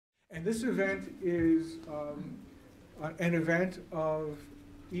And this event is an event of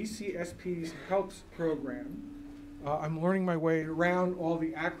ECSP's HELPS program. I'm learning my way around all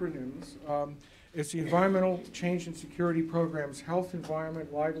the acronyms. It's the Environmental Change and Security Program's Health,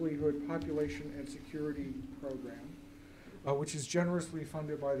 Environment, Livelihood, Population, and Security Program, which is generously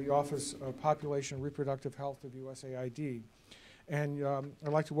funded by the Office of Population and Reproductive Health of USAID. And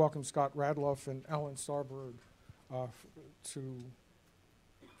I'd like to welcome Scott Radloff and Ellen Starberg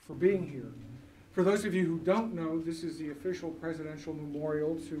for being here. For those of you who don't know, this is the official presidential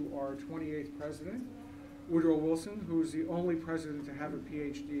memorial to our 28th president, Woodrow Wilson, who is the only president to have a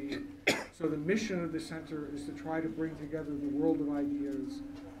PhD. So the mission of the center is to try to bring together the world of ideas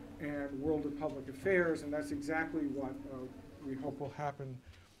and world of public affairs, and that's exactly what we hope will happen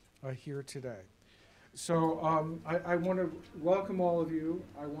here today. So I want to welcome all of you.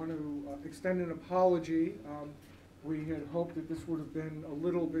 I want to extend an apology. We had hoped that this would have been a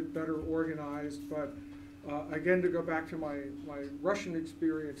little bit better organized, but again, to go back to my Russian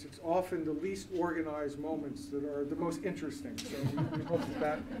experience, it's often the least organized moments that are the most interesting. So we hope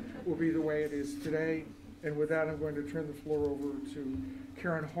that will be the way it is today. And with that, I'm going to turn the floor over to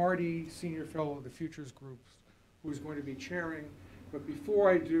Karen Hardy, Senior Fellow of the Futures Group, who is going to be chairing. But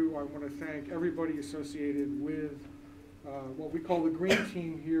before I do, I want to thank everybody associated with what we call the green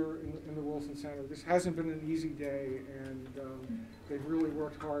team here in the Wilson Center. This hasn't been an easy day, and they've really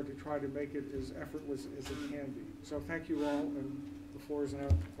worked hard to try to make it as effortless as it can be. So thank you all, and the floor is now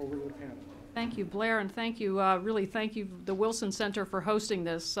over to the panel. Thank you, Blair, and thank you, really thank you, the Wilson Center, for hosting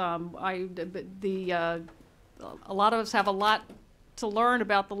this. A lot of us have a lot to learn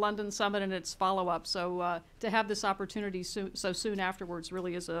about the London Summit and its follow-up, so to have this opportunity so soon afterwards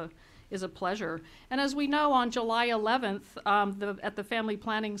really is a pleasure. And as we know, on July 11th, at the Family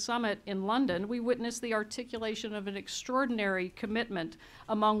Planning Summit in London, we witnessed the articulation of an extraordinary commitment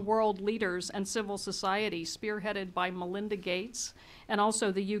among world leaders and civil society, spearheaded by Melinda Gates and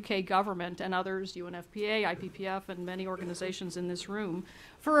also the UK government and others, UNFPA, IPPF, and many organizations in this room,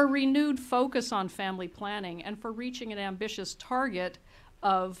 for a renewed focus on family planning and for reaching an ambitious target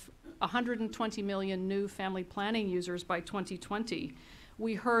of 120 million new family planning users by 2020.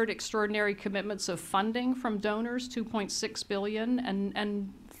 We heard extraordinary commitments of funding from donors, $2.6 billion,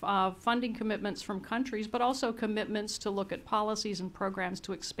 and funding commitments from countries, but also commitments to look at policies and programs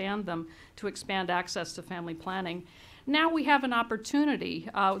to expand them, to expand access to family planning. Now we have an opportunity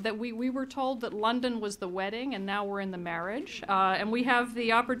that we were told that London was the wedding, and now we're in the marriage. And we have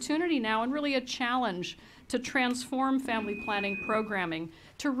the opportunity now, and really a challenge, to transform family planning programming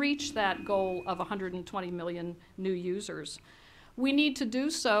to reach that goal of 120 million new users. We need to do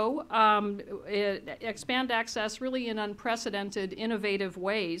so, expand access really in unprecedented, innovative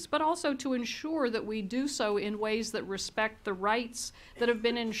ways, but also to ensure that we do so in ways that respect the rights that have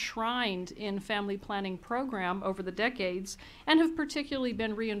been enshrined in family planning program over the decades and have particularly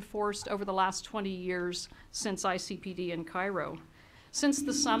been reinforced over the last 20 years since ICPD in Cairo. Since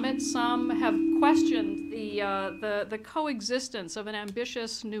the summit, some have questioned the coexistence of an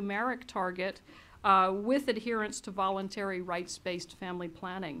ambitious numeric target with adherence to voluntary rights-based family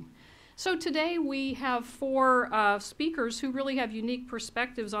planning. So today we have four speakers who really have unique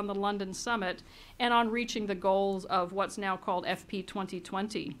perspectives on the London Summit and on reaching the goals of what's now called FP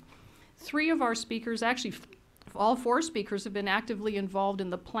 2020. Three of our speakers, actually all four speakers, have been actively involved in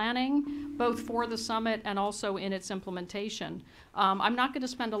the planning, both for the summit and also in its implementation. I'm not going to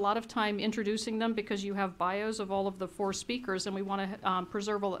spend a lot of time introducing them because you have bios of all of the four speakers, and we want to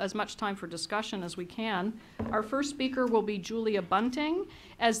preserve as much time for discussion as we can. Our first speaker will be Julia Bunting.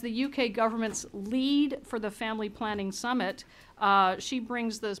 As the UK government's lead for the Family Planning Summit, she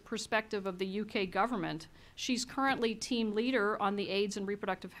brings the perspective of the UK government. She's currently team leader on the AIDS and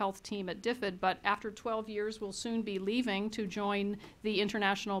reproductive health team at DFID, but after 12 years will soon be leaving to join the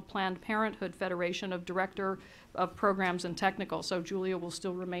International Planned Parenthood Federation of Director of Programs and Technical. So Julia will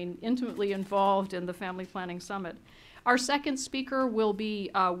still remain intimately involved in the Family Planning Summit. Our second speaker will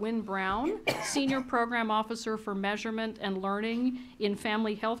be Wynne Brown, Senior Program Officer for Measurement and Learning in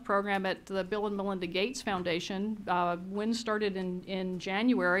Family Health Program at the Bill and Melinda Gates Foundation. Wynne started in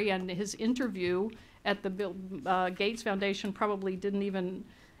January, and his interview at the Bill Gates Foundation probably didn't even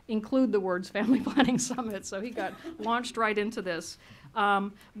include the words Family Planning Summit, so he got launched right into this.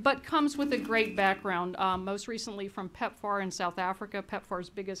 But comes with a great background, most recently from PEPFAR in South Africa,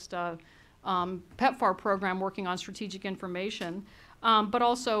 PEPFAR's biggest PEPFAR program working on strategic information, but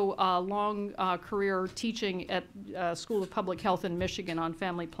also a long career teaching at School of Public Health in Michigan on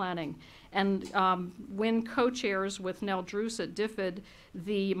family planning. And Wynne co-chairs with Nell Druce at DFID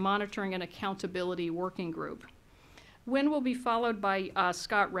the Monitoring and Accountability Working Group. Wynne will be followed by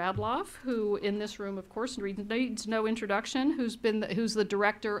Scott Radloff, who in this room, of course, needs no introduction, who's the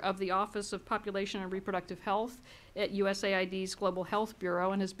director of the Office of Population and Reproductive Health at USAID's Global Health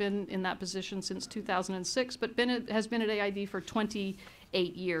Bureau and has been in that position since 2006, but has been at AID for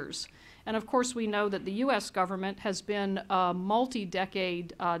 28 years. And of course, we know that the U.S. government has been a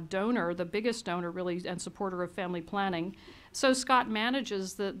multi-decade donor, the biggest donor really, and supporter of family planning. So Scott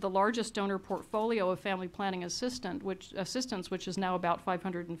manages the largest donor portfolio of family planning assistance, which is now about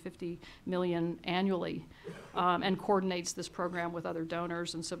 $550 million annually, and coordinates this program with other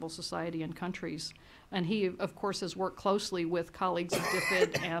donors and civil society and countries. And he, of course, has worked closely with colleagues of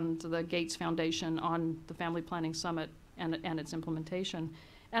DFID and the Gates Foundation on the Family Planning Summit and its implementation.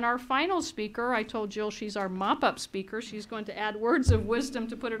 And our final speaker, I told Jill she's our mop-up speaker. She's going to add words of wisdom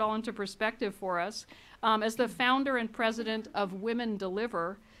to put it all into perspective for us. As the founder and president of Women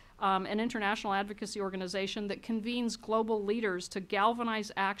Deliver, an international advocacy organization that convenes global leaders to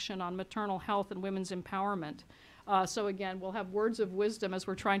galvanize action on maternal health and women's empowerment. So again, we'll have words of wisdom as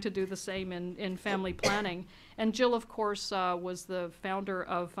we're trying to do the same in family planning. And Jill, of course, was the founder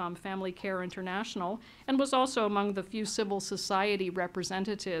of Family Care International and was also among the few civil society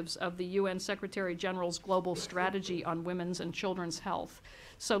representatives of the UN Secretary General's Global Strategy on Women's and Children's Health.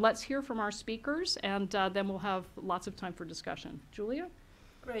 So let's hear from our speakers, and then we'll have lots of time for discussion. Julia?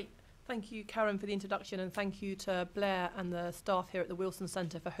 Great. Thank you, Karen, for the introduction, and thank you to Blair and the staff here at the Wilson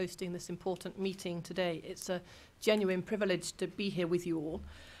Centre for hosting this important meeting today. It's a genuine privilege to be here with you all.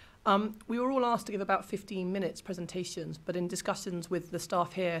 We were all asked to give about 15 minutes presentations, but in discussions with the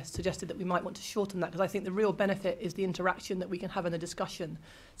staff here suggested that we might want to shorten that because I think the real benefit is the interaction that we can have in the discussion.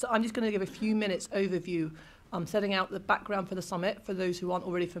 So I'm just going to give a few minutes overview, setting out the background for the summit for those who aren't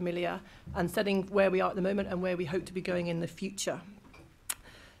already familiar, and setting where we are at the moment and where we hope to be going in the future.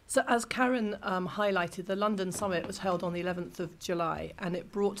 So as Karen highlighted, the London Summit was held on the 11th of July, and it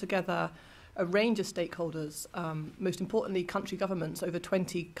brought together a range of stakeholders, most importantly country governments. Over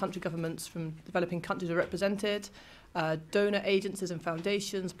 20 country governments from developing countries are represented, donor agencies and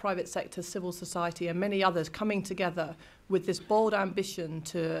foundations, private sector, civil society, and many others coming together with this bold ambition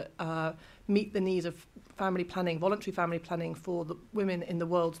to meet the needs of family planning, voluntary family planning for the women in the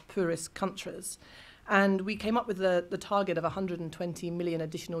world's poorest countries. And we came up with the target of 120 million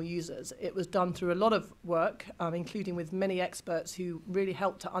additional users. It was done through a lot of work, including with many experts who really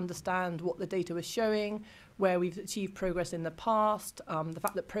helped to understand what the data was showing, where we've achieved progress in the past, the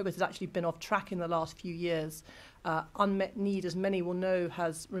fact that progress has actually been off track in the last few years. Unmet need, as many will know,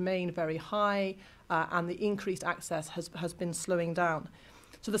 has remained very high, and the increased access has been slowing down.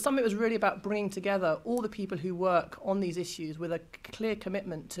 So the summit was really about bringing together all the people who work on these issues with a clear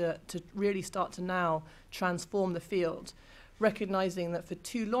commitment to really start to now transform the field, recognizing that for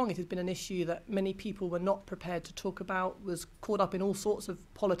too long it has been an issue that many people were not prepared to talk about, was caught up in all sorts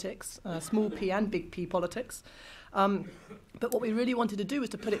of politics, small p and big P politics. But what we really wanted to do was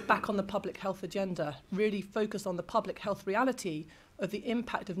to put it back on the public health agenda, really focus on the public health reality of the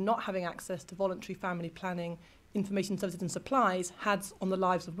impact of not having access to voluntary family planning, information services and supplies had on the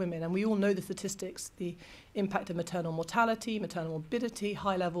lives of women. And we all know the statistics, the impact of maternal mortality, maternal morbidity,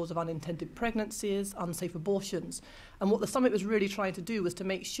 high levels of unintended pregnancies, unsafe abortions. And what the summit was really trying to do was to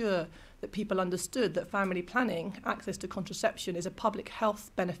make sure that people understood that family planning, access to contraception, is a public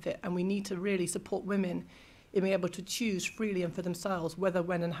health benefit, and we need to really support women in being able to choose freely and for themselves whether,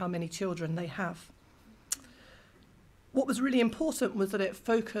 when and how many children they have. What was really important was that it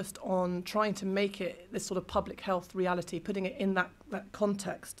focused on trying to make it this sort of public health reality, putting it in that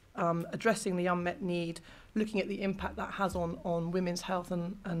context, addressing the unmet need, looking at the impact that has on women's health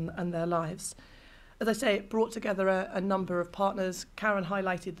and their lives. As I say, it brought together a number of partners. Karen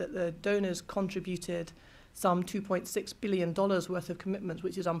highlighted that the donors contributed some $2.6 billion worth of commitments,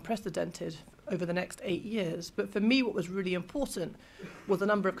 which is unprecedented over the next 8 years. But for me, what was really important was the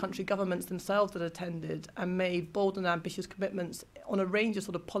number of country governments themselves that attended and made bold and ambitious commitments on a range of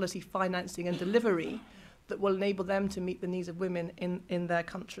sort of policy financing and delivery that will enable them to meet the needs of women in their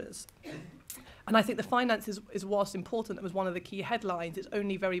countries. And I think the finance is whilst important, it was one of the key headlines, it's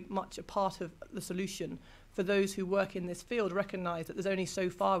only very much a part of the solution. For those who work in this field, recognise that there's only so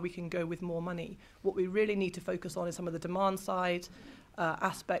far we can go with more money. What we really need to focus on is some of the demand side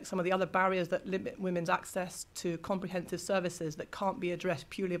aspects, some of the other barriers that limit women's access to comprehensive services that can't be addressed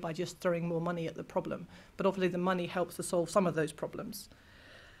purely by just throwing more money at the problem. But obviously the money helps to solve some of those problems.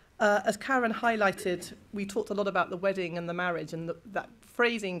 As Karen highlighted, we talked a lot about the wedding and the marriage, and that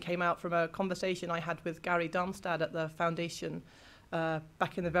phrasing came out from a conversation I had with Gary Darmstad at the foundation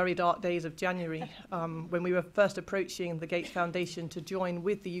back in the very dark days of January, when we were first approaching the Gates Foundation to join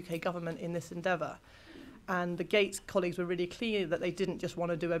with the UK government in this endeavour. And the Gates colleagues were really clear that they didn't just want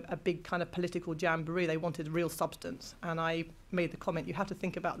to do a big kind of political jamboree. They wanted real substance. And I made the comment, you have to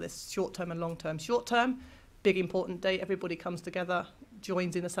think about this short-term and long-term. Short-term, big important day, everybody comes together,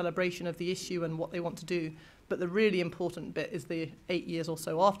 joins in a celebration of the issue and what they want to do. But the really important bit is the 8 years or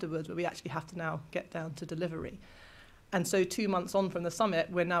so afterwards, where we actually have to now get down to delivery. And so 2 months on from the summit,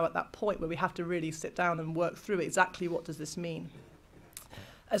 we're now at that point where we have to really sit down and work through exactly what does this mean.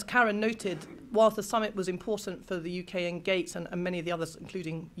 As Karen noted, whilst the summit was important for the UK and Gates and many of the others,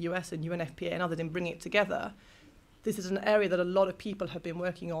 including US and UNFPA and others, in bringing it together, this is an area that a lot of people have been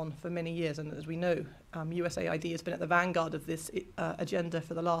working on for many years. And as we know, USAID has been at the vanguard of this agenda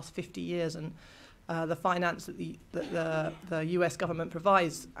for the last 50 years. And the finance that the US government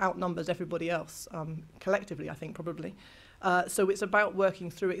provides outnumbers everybody else, collectively, I think, probably. So it's about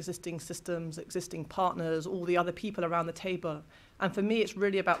working through existing systems, existing partners, all the other people around the table. And for me, it's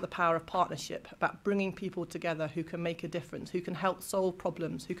really about the power of partnership, about bringing people together who can make a difference, who can help solve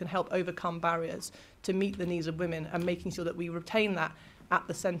problems, who can help overcome barriers to meet the needs of women, and making sure that we retain that at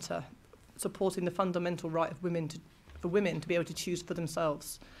the centre, supporting the fundamental right of women for women to be able to choose for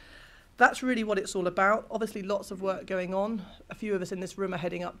themselves. That's really what it's all about. Obviously, lots of work going on. A few of us in this room are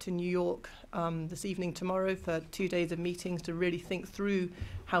heading up to New York this evening, tomorrow, for 2 days of meetings to really think through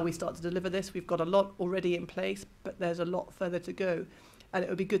how we start to deliver this. We've got a lot already in place, but there's a lot further to go. And it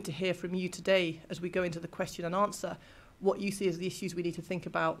would be good to hear from you today as we go into the question and answer, what you see as the issues we need to think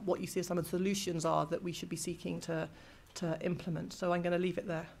about, what you see as some of the solutions are that we should be seeking to implement. So I'm going to leave it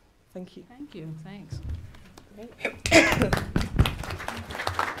there. Thank you. Thank you. Thanks.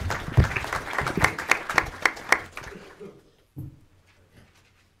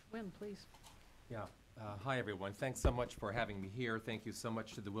 Wynn, please. Yeah. Hi, everyone. Thanks so much for having me here. Thank you so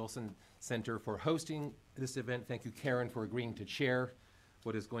much to the Wilson Center for hosting this event. Thank you, Karen, for agreeing to chair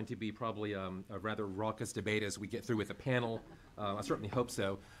what is going to be probably a rather raucous debate as we get through with the panel. I certainly hope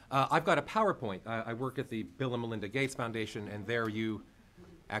so. I've got a PowerPoint. I work at the Bill and Melinda Gates Foundation, and there you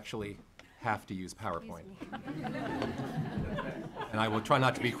actually have to use PowerPoint. And I will try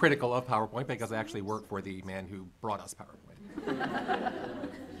not to be critical of PowerPoint because I actually work for the man who brought us PowerPoint.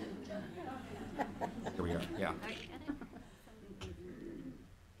 Here we are, yeah.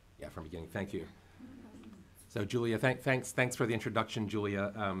 Yeah, from the beginning, thank you. So Julia, thanks for the introduction,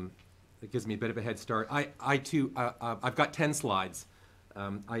 Julia. It gives me a bit of a head start. I too, I've got 10 slides.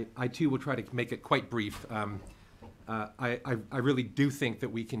 I too will try to make it quite brief. I really do think that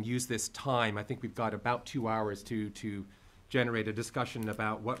we can use this time. I think we've got about 2 hours to generate a discussion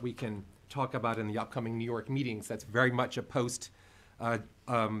about what we can talk about in the upcoming New York meetings. That's very much a post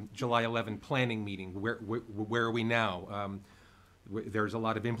July 11 planning meeting. Where are we now? There's a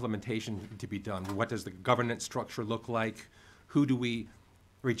lot of implementation to be done. What does the governance structure look like? Who do we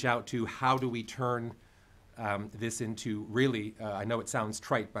reach out to? How do we turn this into really, I know it sounds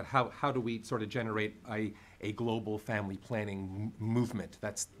trite, but how do we sort of generate a global family planning movement?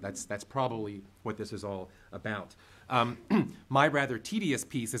 That's probably what this is all about. My rather tedious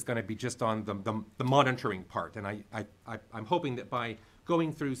piece is going to be just on the monitoring part, and I'm hoping that by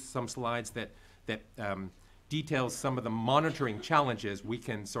going through some slides that details some of the monitoring challenges, we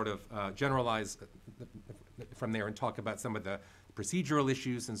can sort of generalize from there and talk about some of the procedural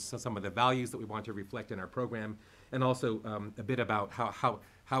issues and some of the values that we want to reflect in our program, and also a bit about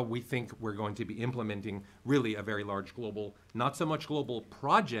how we think we're going to be implementing really a very large global, not so much global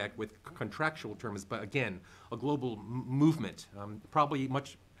project with contractual terms, but again, a global movement, probably a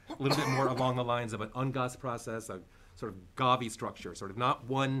little bit more along the lines of an UNGAS process, a sort of Gavi structure, sort of not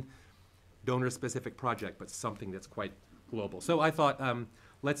one donor-specific project, but something that's quite global. So I thought,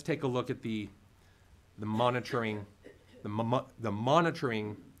 let's take a look at the monitoring, the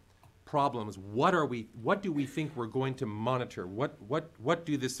monitoring problems. What do we think we're going to monitor? What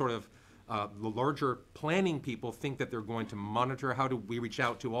do this sort of the larger planning people think that they're going to monitor? How do we reach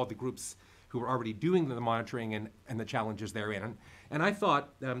out to all the groups who are already doing the monitoring and the challenges therein? And I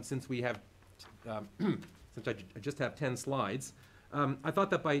thought, since we have, since I just have 10 slides, I thought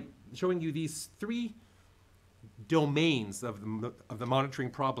that by showing you these 3 domains of the monitoring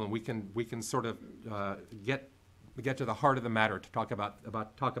problem, we can sort of get to the heart of the matter to talk about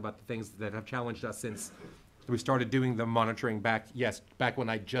the things that have challenged us since we started doing the monitoring back when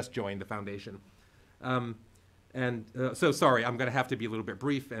I just joined the foundation. So sorry, I'm going to have to be a little bit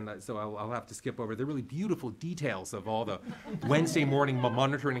brief, and so I'll have to skip over the really beautiful details of all the Wednesday morning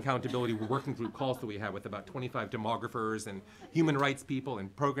monitoring accountability working group calls that we have with about 25 demographers and human rights people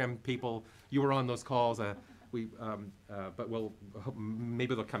and program people. You were on those calls, but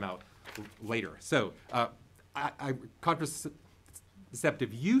maybe they'll come out later. So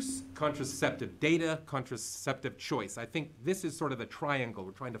contraceptive use, contraceptive data, contraceptive choice. I think this is sort of the triangle.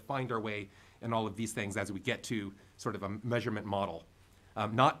 We're trying to find our way in all of these things as we get to sort of a measurement model.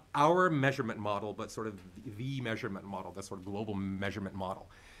 Not our measurement model, but sort of the measurement model, the sort of global measurement model.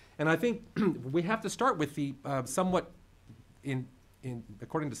 And I think we have to start with the somewhat,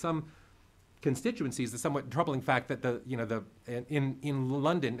 according to some constituencies, the somewhat troubling fact that in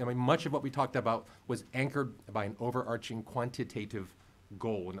London, I mean, much of what we talked about was anchored by an overarching quantitative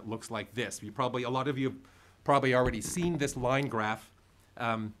goal, and it looks like this. A lot of you have probably already seen this line graph.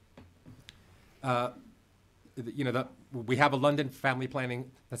 We have a London family planning,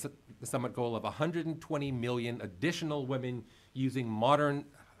 that's the summit goal of 120 million additional women using modern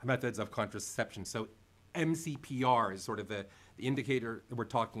methods of contraception. So MCPR is sort of the indicator that we're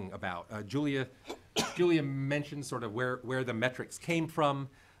talking about. Julia mentioned sort of where the metrics came from.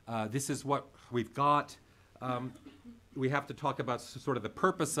 This is what we've got. We have to talk about sort of the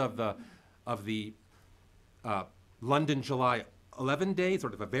purpose of the London July 11 day,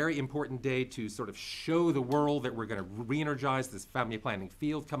 sort of a very important day to sort of show the world that we're going to re-energize this family planning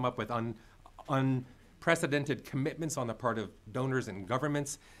field, come up with unprecedented commitments on the part of donors and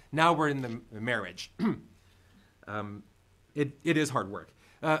governments. Now we're in the marriage. It is hard work,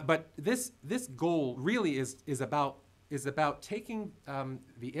 but this goal really is about taking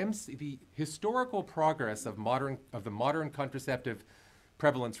the historical progress of the modern contraceptive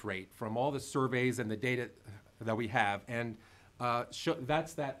prevalence rate from all the surveys and the data that we have, and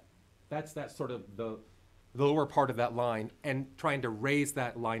that's that sort of the lower part of that line, and trying to raise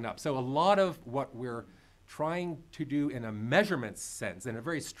that line up. So a lot of what we're trying to do in a measurement sense, in a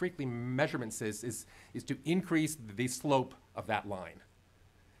very strictly measurement sense, is to increase the slope of that line.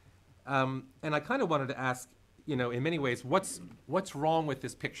 And I kind of wanted to ask, in many ways, what's wrong with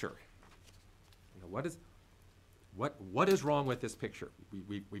this picture? What is wrong with this picture?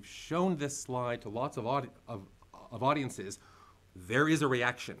 We've shown this slide to lots of audiences. There is a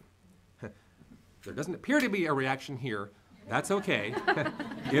reaction. There doesn't appear to be a reaction here. That's okay.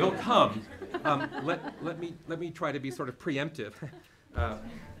 It'll come. Let me try to be sort of preemptive.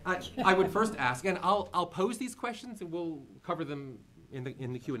 I would first ask, and I'll pose these questions, and we'll cover them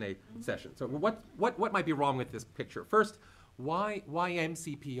in the Q&A session. So what might be wrong with this picture? First, why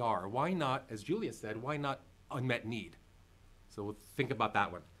MCPR? Why not, as Julia said, why not unmet need? So we'll think about that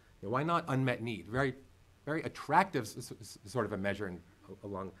one. Why not unmet need? Very, very attractive sort of a measure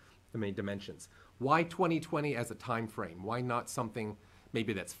along the main dimensions. Why 2020 as a time frame? Why not something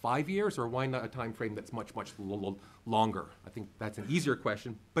maybe that's 5 years, or why not a time frame that's much longer? I think that's an easier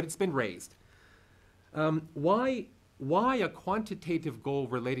question, but it's been raised. Why a quantitative goal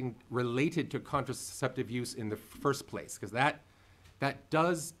related to contraceptive use in the first place? Because that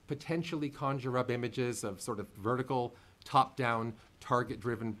does potentially conjure up images of sort of vertical, top-down,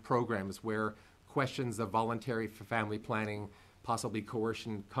 target-driven programs where questions of voluntary family planning, possibly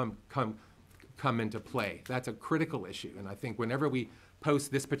coercion, come into play. That's a critical issue, and I think whenever we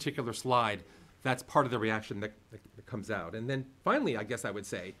post this particular slide, that's part of the reaction that comes out. And then finally, I guess I would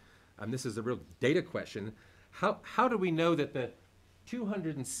say, this is a real data question, how do we know that the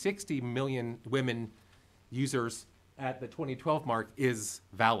 260 million women users at the 2012 mark is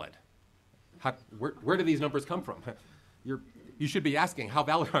valid? Where do these numbers come from? You should be asking, how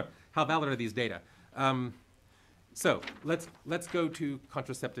valid are these data? So let's go to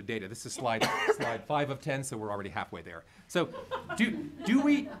contraceptive data. This is slide 5 of 10, so we're already halfway there. So do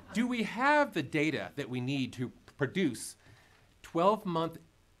we have the data that we need to produce 12-month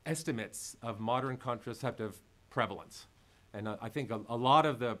estimates of modern contraceptive prevalence? And I think a lot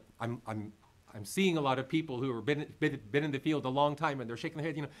of I'm seeing a lot of people who have been in the field a long time, and they're shaking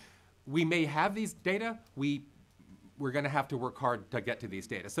their head. We may have these data. We're going to have to work hard to get to these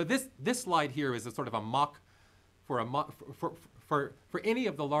data. So this slide here is a sort of a mock for any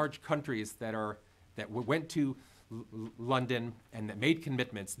of the large countries that went to London and that made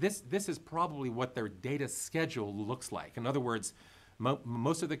commitments. This is probably what their data schedule looks like. In other words,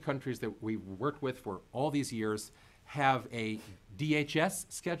 most of the countries that we've worked with for all these years have a DHS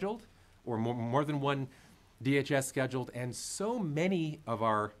scheduled, or more than one DHS scheduled, and so many of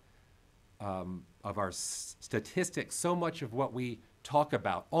our statistics, so much of what we talk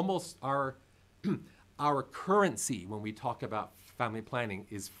about, almost our currency when we talk about family planning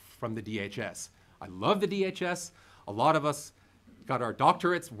is from the DHS. I love the DHS. A lot of us got our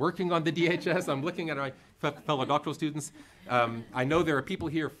doctorates working on the DHS. I'm looking at my fellow doctoral students. I know there are people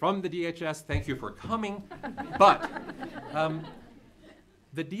here from the DHS. Thank you for coming. But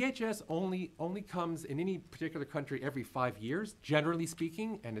The DHS only comes in any particular country every 5 years, generally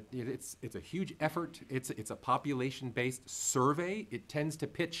speaking, and it's a huge effort. It's a population-based survey. It tends to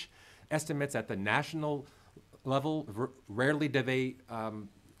pitch estimates at the national level. Rarely do they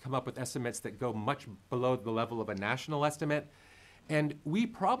come up with estimates that go much below the level of a national estimate. And we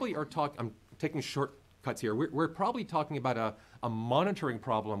probably are I'm taking shortcuts here. We're probably talking about a monitoring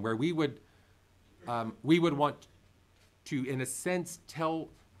problem where we would want to, in a sense, tell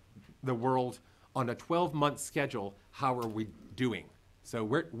the world on a 12-month schedule, how are we doing? So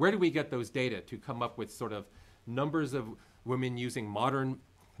where do we get those data to come up with sort of numbers of women using modern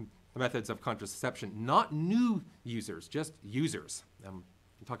methods of contraception? Not new users, just users. We'll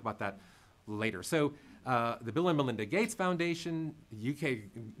talk about that later. So the Bill and Melinda Gates Foundation, UK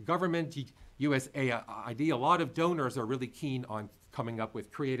government, USAID, a lot of donors are really keen on coming up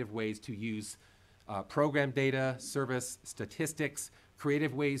with creative ways to use program data, service statistics,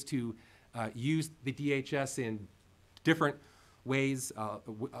 creative ways to use the DHS in different ways.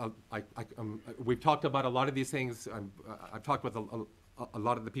 We've talked about a lot of these things. I've talked with a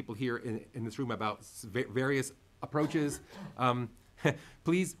lot of the people here in this room about various approaches.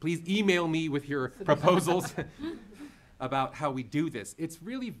 Please email me with your proposals about how we do this. It's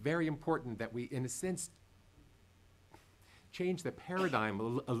really very important that we, in a sense, change the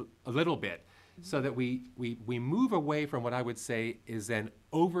paradigm a little bit, so that we move away from what I would say is an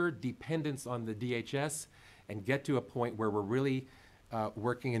over-dependence on the DHS and get to a point where we're really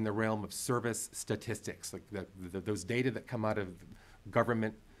working in the realm of service statistics, like those data that come out of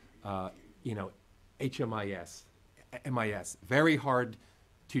government, HMIS, MIS. Very hard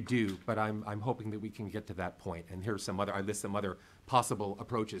to do, but I'm hoping that we can get to that point. And here's I list some other possible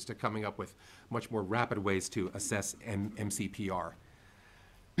approaches to coming up with much more rapid ways to assess MCPR.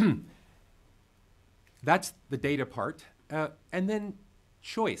 That's the data part. And then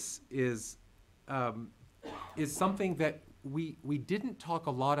choice is something that we didn't talk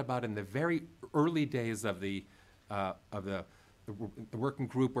a lot about in the very early days of the working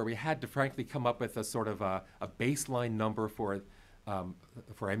group, where we had to frankly come up with a sort of a baseline number for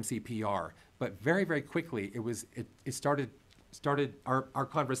MCPR. But very, very quickly, our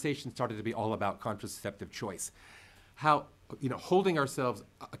conversation started to be all about contraceptive choice. How, holding ourselves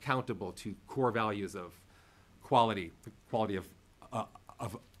accountable to core values of quality of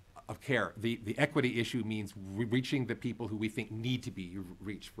care. The equity issue means reaching the people who we think need to be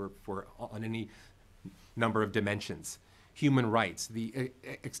reached on any number of dimensions. Human rights, the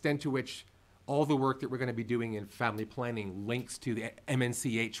extent to which all the work that we're going to be doing in family planning links to the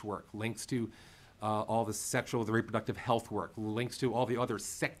MNCH work, links to all the sexual, the reproductive health work, links to all the other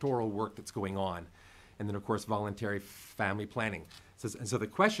sectoral work that's going on. And then, of course, voluntary family planning. So the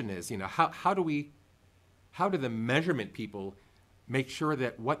question is, how do the measurement people make sure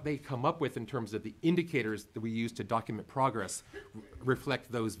that what they come up with in terms of the indicators that we use to document progress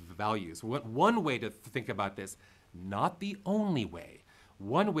reflect those values? One way to think about this, not the only way,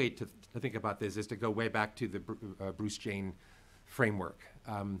 one way to think about this is to go way back to the Bruce Jane framework.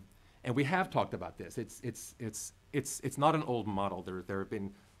 And we have talked about this. It's not an old model. There have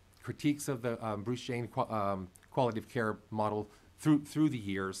been critiques of the Bruce Jane quality of care model through the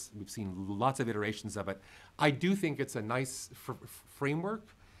years. We've seen lots of iterations of it. I do think it's a nice framework.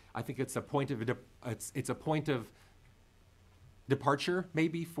 I think it's a point of departure,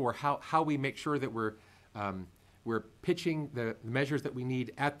 maybe, for how we make sure that we're pitching the measures that we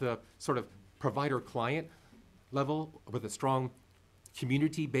need at the sort of provider-client level with a strong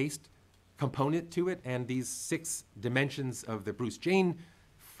community-based component to it. And these 6 dimensions of the Bruce Jane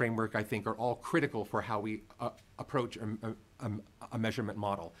framework, I think, are all critical for how we approach a measurement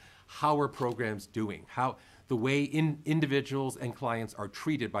model. How are programs doing? How the way individuals and clients are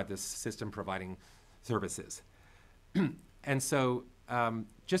treated by this system providing services. And so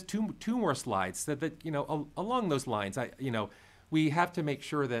just two more slides, so that, along those lines, we have to make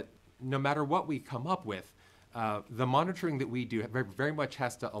sure that no matter what we come up with, the monitoring that we do very much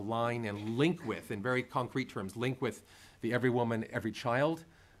has to align and link with, in very concrete terms, link with the Every Woman, Every Child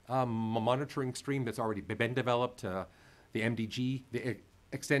monitoring stream that's already been developed, the MDG, the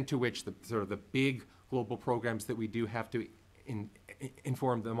extent to which the big global programs that we do have to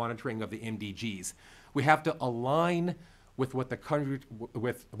inform the monitoring of the MDGs. We have to align with what the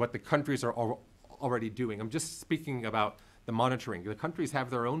countries are already doing. I'm just speaking about the monitoring. The countries have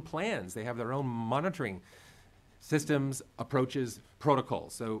their own plans. They have their own monitoring systems, approaches,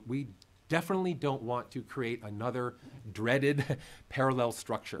 protocols. So we definitely don't want to create another dreaded parallel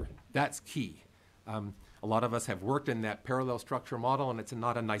structure. That's key. A lot of us have worked in that parallel structure model, and it's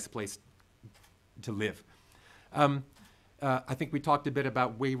not a nice place to live. I think we talked a bit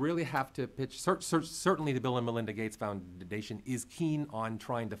about we really have to pitch, certainly the Bill and Melinda Gates Foundation is keen on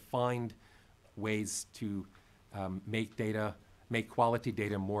trying to find ways to make quality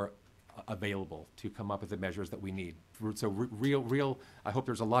data more available, to come up with the measures that we need. So I hope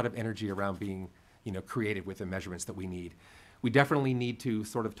there's a lot of energy around being, creative with the measurements that we need. We definitely need to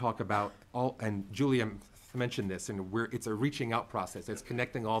sort of talk about and Julia mentioned this, and it's a reaching out process. It's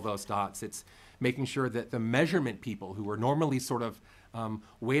connecting all those dots. It's making sure that the measurement people who are normally sort of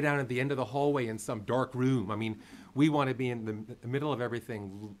way down at the end of the hallway in some dark room, I mean, we want to be in the middle of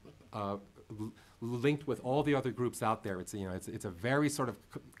everything, linked with all the other groups out there. It's a very sort of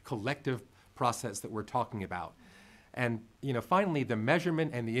collective process that we're talking about. And finally, the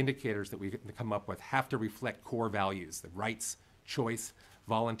measurement and the indicators that we come up with have to reflect core values: the rights, choice,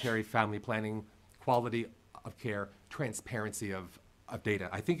 voluntary family planning, quality of care, transparency of data.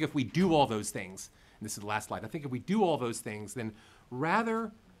 I think if we do all those things, and this is the last slide, I think if we do all those things, then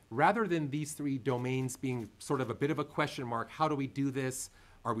rather than these three domains being sort of a bit of a question mark, how do we do this?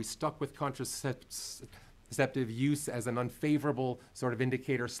 Are we stuck with contraceptive use as an unfavorable sort of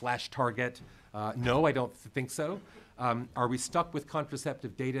indicator / target? No, I don't think so. Are we stuck with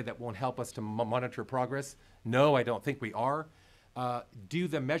contraceptive data that won't help us to monitor progress? No, I don't think we are. Do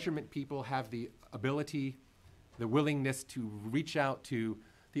the measurement people have the ability, the willingness to reach out to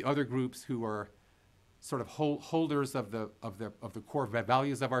the other groups who are sort of holders of the core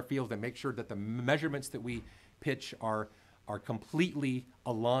values of our field, and make sure that the measurements that we pitch are completely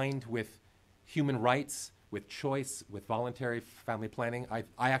aligned with human rights, with choice, with voluntary family planning? I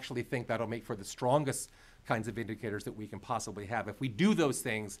actually think that'll make for the strongest kinds of indicators that we can possibly have. If we do those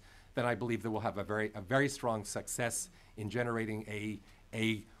things, then I believe that we'll have a very strong success in generating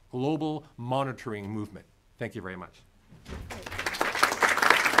a global monitoring movement. Thank you very much.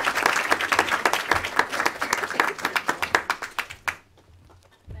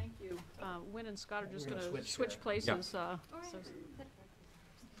 Thank you. Wynn and Scott are just going to switch places. Yep. So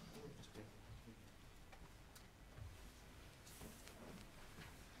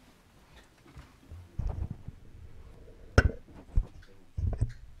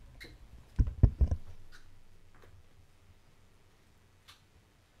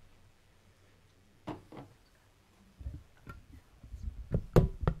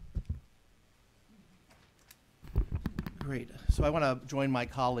Great. So I want to join my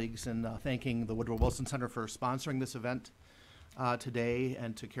colleagues in thanking the Woodrow Wilson Center for sponsoring this event today,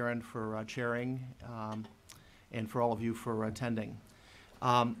 and to Karen for chairing, and for all of you for attending.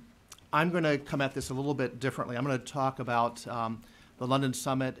 I'm going to come at this a little bit differently. I'm going to talk about the London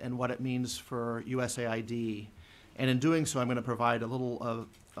Summit and what it means for USAID. And in doing so, I'm going to provide a little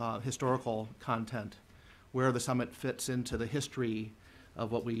of historical content, where the summit fits into the history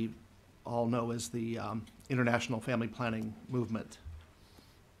of what we all know as the international family planning movement.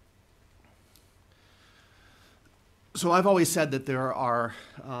 So I've always said that there are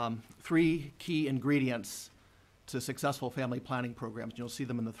three key ingredients to successful family planning programs. You'll see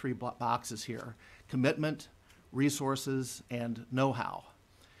them in the three boxes here: commitment, resources, and know-how.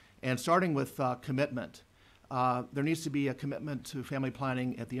 And starting with commitment, there needs to be a commitment to family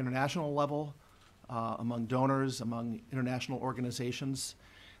planning at the international level, among donors, among international organizations.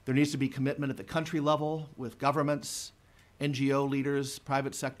 There needs to be commitment at the country level with governments, NGO leaders,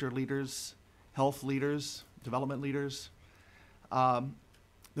 private sector leaders, health leaders, development leaders. There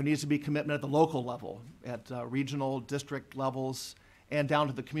needs to be commitment at the local level, at regional, district levels, and down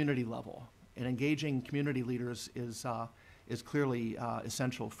to the community level. And engaging community leaders is clearly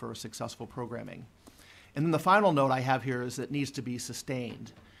essential for successful programming. And then the final note I have here is that it needs to be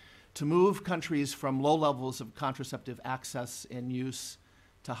sustained. To move countries from low levels of contraceptive access and use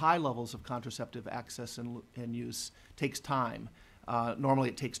to high levels of contraceptive access and use takes time. Normally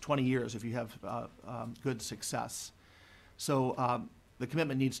it takes 20 years if you have good success. So the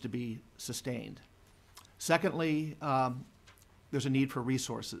commitment needs to be sustained. Secondly, there's a need for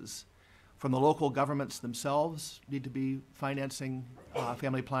resources. From the local governments themselves need to be financing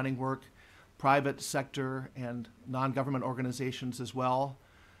family planning work, private sector and non-government organizations as well.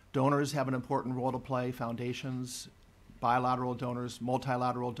 Donors have an important role to play: foundations, bilateral donors,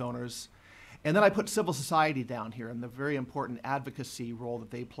 multilateral donors. And then I put civil society down here and the very important advocacy role that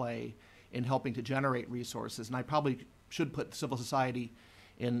they play in helping to generate resources. And I probably should put civil society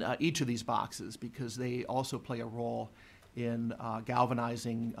in each of these boxes, because they also play a role in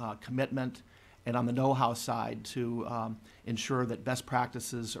galvanizing commitment, and on the know-how side to ensure that best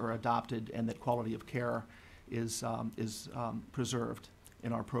practices are adopted and that quality of care is preserved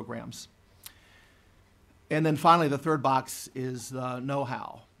in our programs. And then finally, the third box is the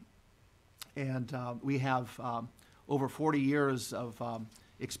know-how. And we have over 40 years of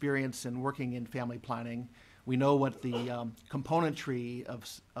experience in working in family planning. We know what the componentry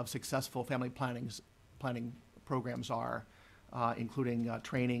of successful family planning programs are, including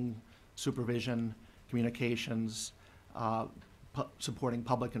training, supervision, communications, supporting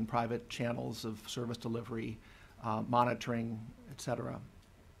public and private channels of service delivery, monitoring, et cetera.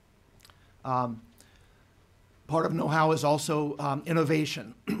 Part of know-how is also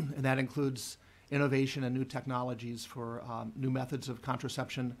innovation, and that includes innovation and new technologies for new methods of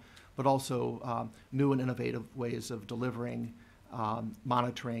contraception, but also new and innovative ways of delivering,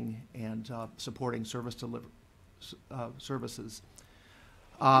 monitoring, and supporting services.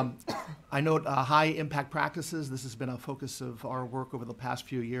 I note high impact practices. This has been a focus of our work over the past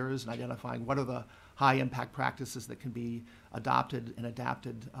few years in identifying what are the high impact practices that can be adopted and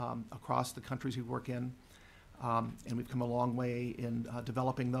adapted across the countries we work in. And we've come a long way in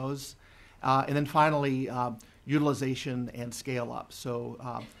developing those. And then finally, utilization and scale up.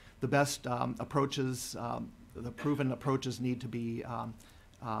 So the best approaches, the proven approaches need to be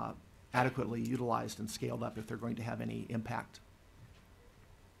adequately utilized and scaled up if they're going to have any impact.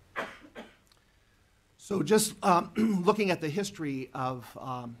 So just looking at the history of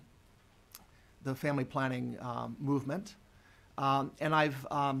the family planning movement, and I've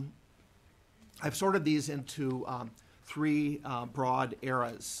sorted these into three broad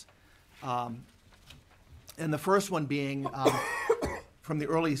eras. And the first one being from the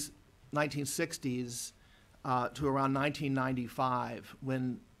early 1960s to around 1995,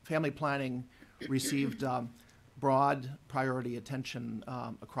 when family planning received broad priority attention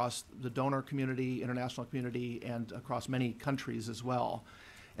across the donor community, international community, and across many countries as well.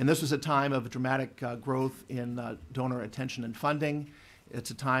 And this was a time of dramatic growth in donor attention and funding. It's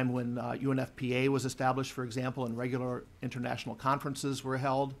a time when UNFPA was established, for example, and regular international conferences were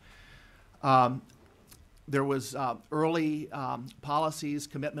held. There was early policies,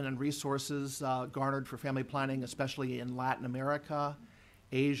 commitment, and resources garnered for family planning, especially in Latin America,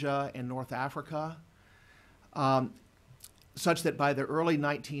 Asia, and North Africa, such that by the early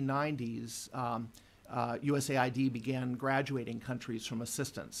 1990s, USAID began graduating countries from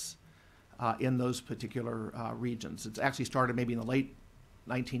assistance in those particular regions. It's actually started maybe in the late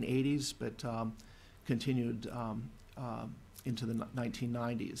 1980s, but continued into the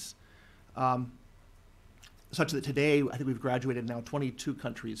 1990s. Such that today, I think we've graduated now 22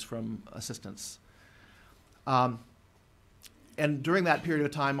 countries from assistance. And during that period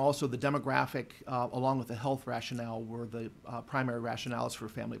of time, also the demographic, along with the health rationale, were the primary rationales for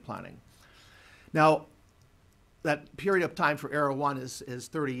family planning. Now, that period of time for era one is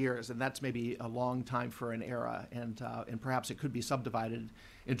 30 years, and that's maybe a long time for an era, and perhaps it could be subdivided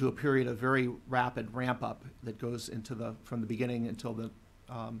into a period of very rapid ramp up that goes into from the beginning until the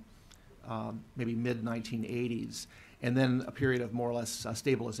maybe mid-1980s, and then a period of more or less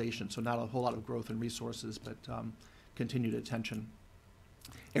stabilization, so not a whole lot of growth in resources, but continued attention.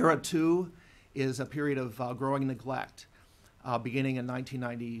 Era two is a period of growing neglect, beginning in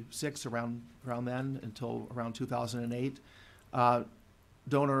 1996, around then, until around 2008.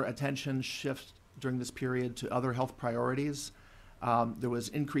 Donor attention shifts during this period to other health priorities. There was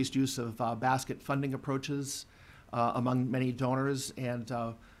increased use of basket funding approaches among many donors, and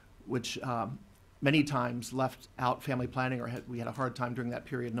which many times left out family planning, or we had a hard time during that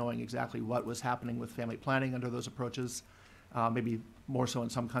period knowing exactly what was happening with family planning under those approaches, maybe more so in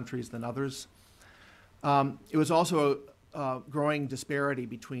some countries than others. It was also a growing disparity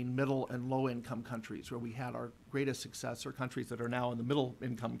between middle and low income countries, where we had our greatest success, or countries that are now in the middle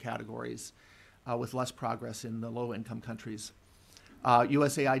income categories, with less progress in the low income countries.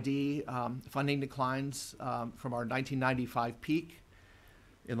 USAID funding declines from our 1995 peak.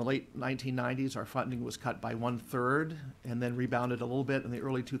 In the late 1990s, our funding was cut by 1/3 and then rebounded a little bit in the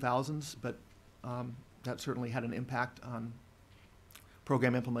early 2000s, but that certainly had an impact on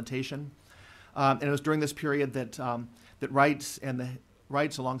program implementation. And it was during this period that that rights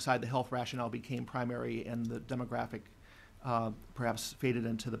alongside the health rationale became primary, and the demographic perhaps faded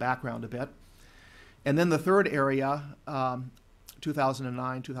into the background a bit. And then the third area,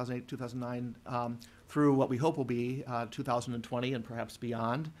 2009, 2008, 2009, through what we hope will be 2020 and perhaps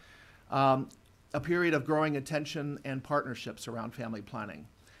beyond, a period of growing attention and partnerships around family planning.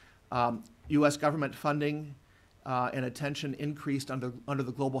 U.S. government funding and attention increased under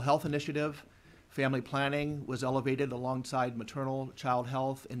the Global Health Initiative. Family planning was elevated alongside maternal child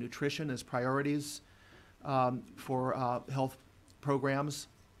health and nutrition as priorities for health programs.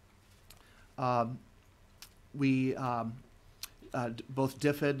 We both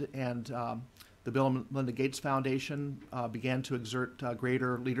DFID and The Bill and Melinda Gates Foundation began to exert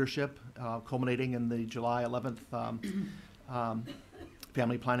greater leadership, culminating in the July 11th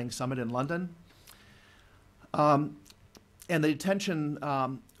Family Planning Summit in London. And the attention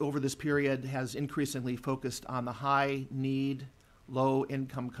over this period has increasingly focused on the high-need,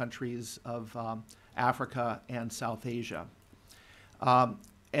 low-income countries of Africa and South Asia.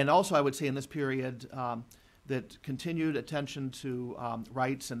 And also, I would say in this period that continued attention to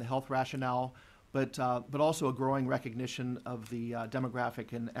rights and the health rationale, but also a growing recognition of the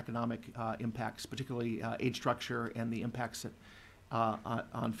demographic and economic impacts, particularly age structure and the impacts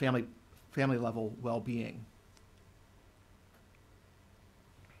on family level well-being.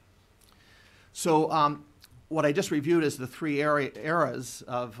 So what I just reviewed is the three eras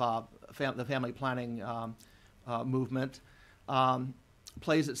of the family planning movement.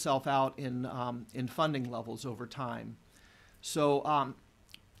 Plays itself out in funding levels over time. So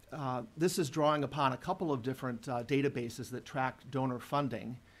this is drawing upon a couple of different databases that track donor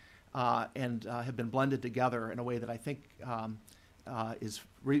funding and have been blended together in a way that I think is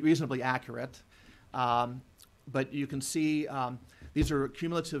reasonably accurate. But you can see these are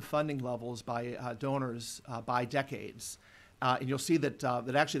cumulative funding levels by donors by decades. And you'll see that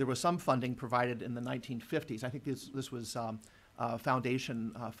actually there was some funding provided in the 1950s. I think this was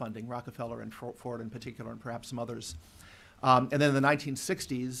foundation funding, Rockefeller and Ford in particular, and perhaps some others. And then in the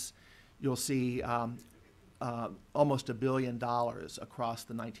 1960s, you'll see almost $1 billion across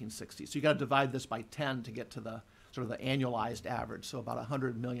the 1960s. So you got to divide this by 10 to get to the sort of the annualized average. So about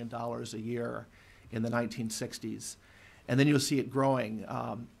 $100 million a year in the 1960s. And then you'll see it growing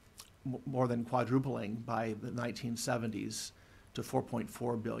more than quadrupling by the 1970s to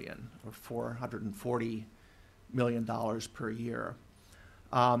 4.4 billion, or $440 million per year.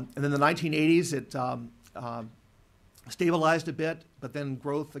 And then the 1980s, it stabilized a bit, but then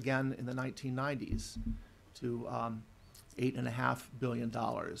growth again in the 1990s to $8.5 billion.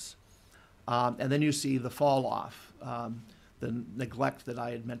 And then you see the fall off, the neglect that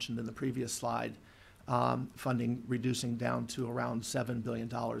I had mentioned in the previous slide, funding reducing down to around $7 billion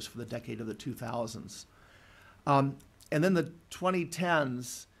for the decade of the 2000s. And then the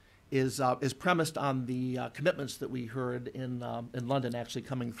 2010s is premised on the commitments that we heard in London actually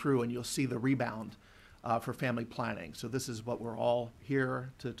coming through, and you'll see the rebound for family planning. So this is what we're all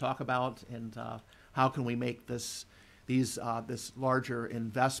here to talk about, and how can we make this larger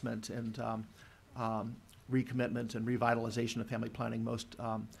investment and recommitment and revitalization of family planning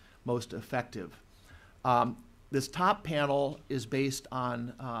most effective. This top panel is based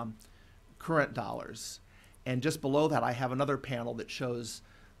on current dollars, and just below that I have another panel that shows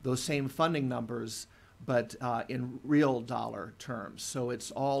those same funding numbers, but in real dollar terms. So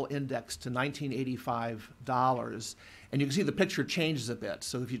it's all indexed to 1985 dollars, and you can see the picture changes a bit.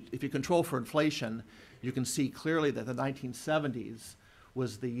 So if you control for inflation, you can see clearly that the 1970s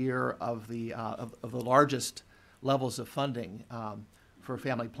was the year of the largest levels of funding for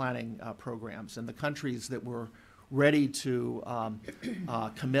family planning programs, and the countries that were ready to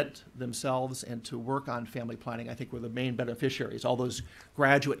commit themselves and to work on family planning, I think, were the main beneficiaries. All those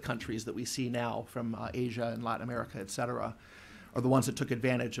graduate countries that we see now from Asia and Latin America, et cetera, are the ones that took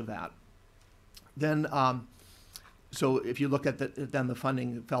advantage of that. Then, so if you look at then the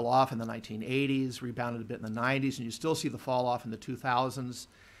funding fell off in the 1980s, rebounded a bit in the 90s, and you still see the fall off in the 2000s,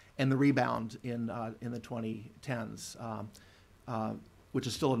 and the rebound in the 2010s, which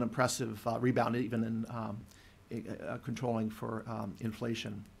is still an impressive rebound, even in controlling for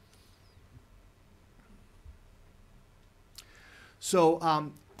inflation.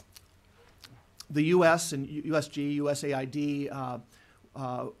 So the U.S. and USG, USAID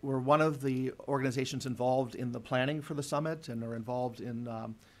were one of the organizations involved in the planning for the summit, and are involved in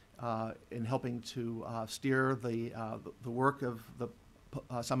helping to steer the work of the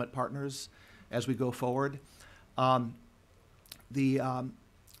summit partners as we go forward. The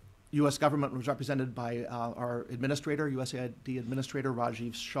U.S. government was represented by our administrator, USAID Administrator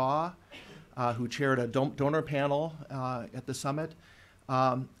Rajiv Shah, who chaired a donor panel at the summit.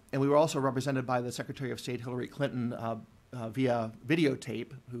 And we were also represented by the Secretary of State Hillary Clinton via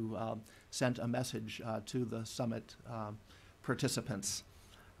videotape, who sent a message to the summit participants.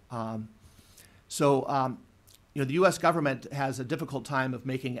 So the U.S. government has a difficult time of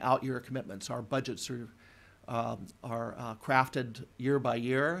making out-year commitments. Our budgets are crafted year by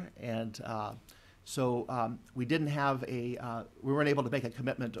year, and so we didn't have we weren't able to make a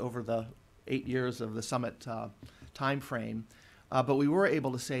commitment over the 8 years of the summit time frame, but we were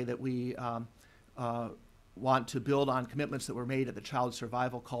able to say that we want to build on commitments that were made at the Child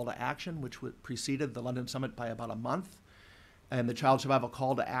Survival Call to Action, which preceded the London Summit by about a month, And the Child Survival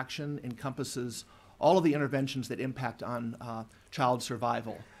Call to Action encompasses all of the interventions that impact on child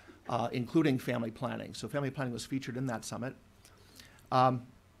survival, including family planning. So family planning was featured in that summit.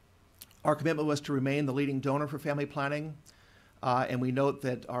 Our commitment was to remain the leading donor for family planning, and we note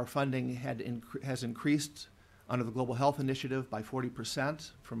that our funding has increased under the Global Health Initiative by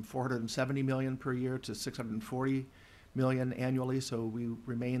 40%, from $470 million per year to $640 million annually, so we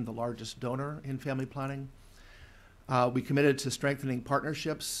remain the largest donor in family planning. We committed to strengthening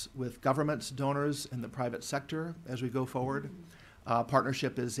partnerships with governments, donors, and the private sector as we go forward.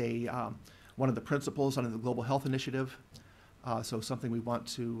 Partnership is one of the principles under the Global Health Initiative, so something we want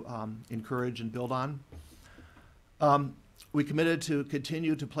to encourage and build on. We committed to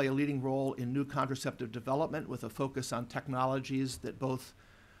continue to play a leading role in new contraceptive development with a focus on technologies that both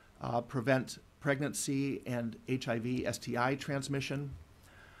prevent pregnancy and HIV, STI transmission.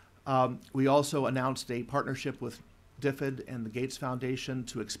 We also announced a partnership with DFID and the Gates Foundation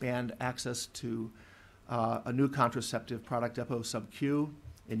to expand access to a new contraceptive product, Depo Sub-Q,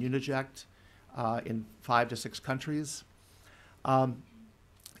 in Uniject in 5 to 6 countries. And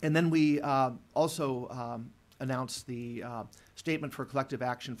then we also announced the Statement for Collective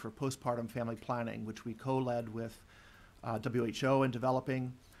Action for Postpartum Family Planning, which we co-led with WHO in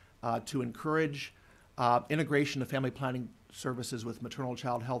developing to encourage integration of family planning services with maternal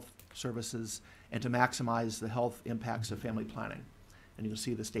child health services and to maximize the health impacts of family planning. And you can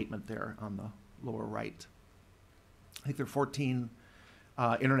see the statement there on the lower right. I think there are 14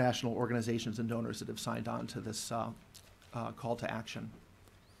 international organizations and donors that have signed on to this call to action.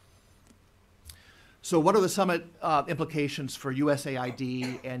 So what are the summit implications for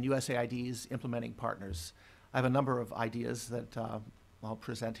USAID and USAID's implementing partners? I have a number of ideas that I'll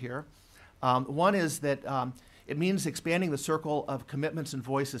present here. One is that it means expanding the circle of commitments and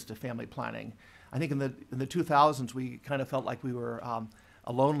voices to family planning. I think in the 2000s, we kind of felt like we were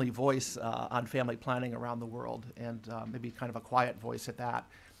a lonely voice on family planning around the world, and maybe kind of a quiet voice at that.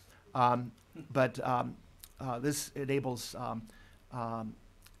 But this enables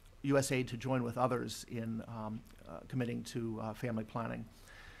USAID to join with others in committing to family planning.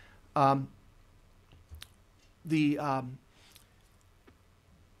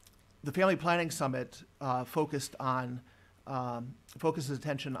 The Family Planning Summit focuses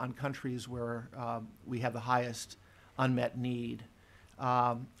attention on countries where we have the highest unmet need.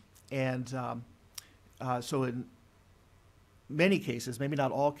 So in many cases, maybe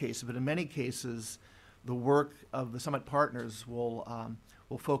not all cases, but in many cases, the work of the summit partners will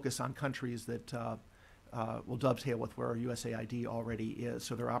focus on countries that will dovetail with where USAID already is.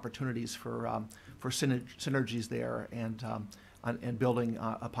 So there are opportunities for synergies there and building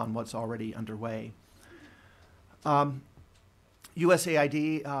upon what's already underway.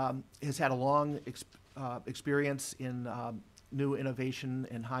 USAID has had a long experience in new innovation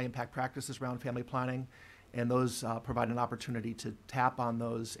and high impact practices around family planning, and those provide an opportunity to tap on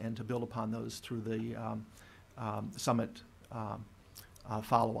those and to build upon those through the summit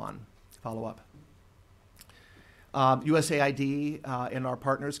follow-up. USAID and our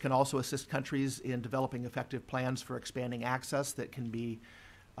partners can also assist countries in developing effective plans for expanding access that can be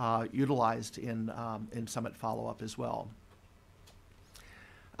utilized in summit follow-up as well.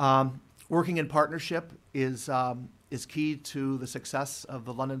 Working in partnership is key to the success of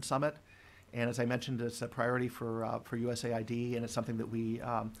the London Summit, and as I mentioned, it's a priority for USAID, and it's something that we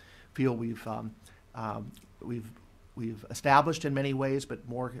feel we've established in many ways, but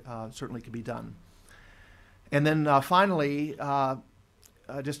more certainly can be done. And then finally,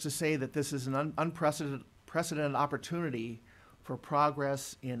 just to say that this is an unprecedented opportunity for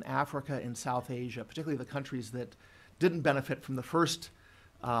progress in Africa and South Asia, particularly the countries that didn't benefit from the first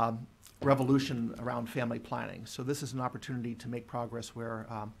revolution around family planning. So this is an opportunity to make progress where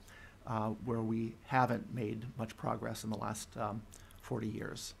we haven't made much progress in the last 40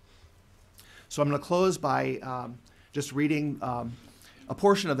 years. So I'm going to close by just reading a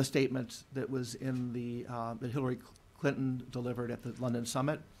portion of the statement that was in that Hillary Clinton delivered at the London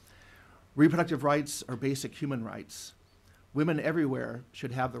Summit. Reproductive rights are basic human rights. Women everywhere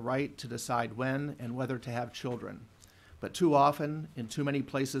should have the right to decide when and whether to have children. But too often, in too many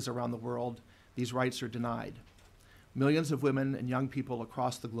places around the world, these rights are denied. Millions of women and young people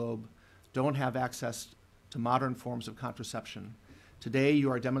across the globe don't have access to modern forms of contraception. Today,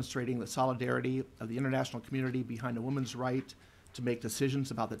 you are demonstrating the solidarity of the international community behind a woman's right to make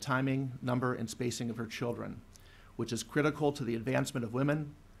decisions about the timing, number, and spacing of her children, which is critical to the advancement of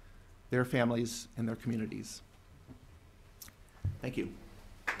women, their families, and their communities. Thank you.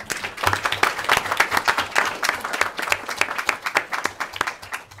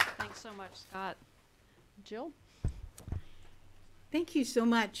 Thanks so much, Scott. Jill? Thank you so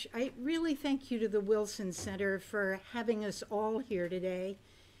much. I really thank you to the Wilson Center for having us all here today,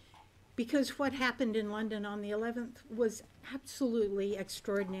 because what happened in London on the 11th was absolutely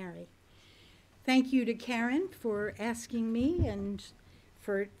extraordinary. Thank you to Karen for asking me and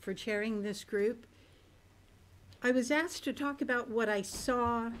for chairing this group. I was asked to talk about what I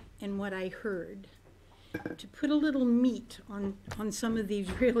saw and what I heard, to put a little meat on some of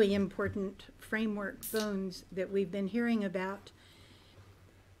these really important framework bones that we've been hearing about.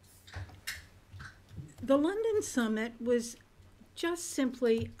 The London Summit was just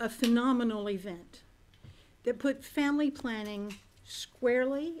simply a phenomenal event that put family planning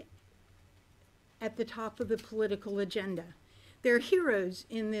squarely at the top of the political agenda. There are heroes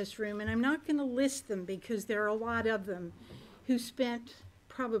in this room, and I'm not going to list them because there are a lot of them who spent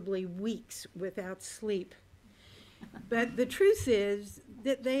probably weeks without sleep. But the truth is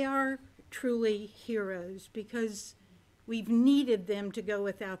that they are truly heroes because we've needed them to go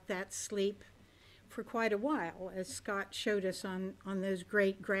without that sleep for quite a while, as Scott showed us on those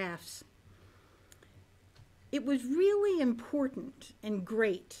great graphs. It was really important and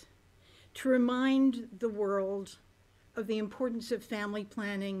great to remind the world of the importance of family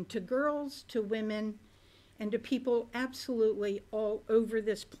planning to girls, to women, and to people absolutely all over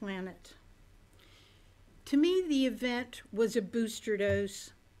this planet. To me, the event was a booster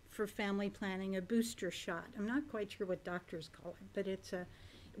dose for family planning, a booster shot. I'm not quite sure what doctors call it, but it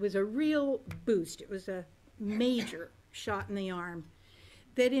was a real boost. It was a major shot in the arm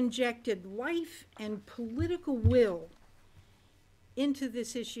that injected life and political will into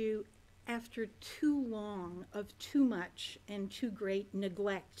this issue after too long of too much and too great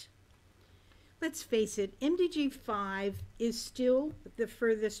neglect. Let's face it, MDG 5 is still the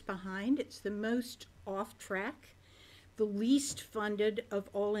furthest behind. It's the most off track, the least funded of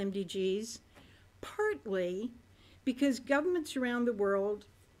all MDGs, partly because governments around the world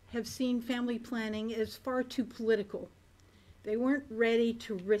have seen family planning as far too political. They weren't ready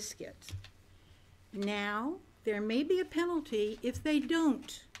to risk it. Now, there may be a penalty if they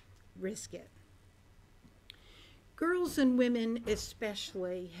don't risk it. Girls and women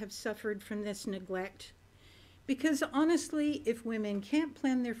especially have suffered from this neglect because honestly, if women can't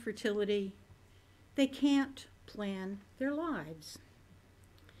plan their fertility, they can't plan their lives.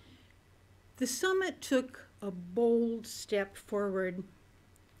 The summit took a bold step forward.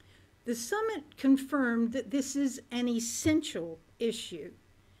 The summit confirmed that this is an essential issue.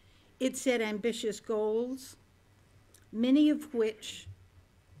 It set ambitious goals, many of which,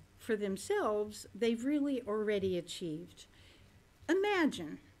 for themselves, they've really already achieved.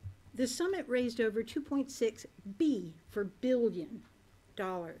 Imagine, the summit raised over $2.6 billion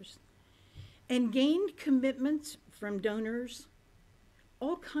and gained commitments from donors,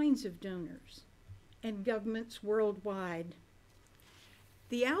 all kinds of donors, and governments worldwide.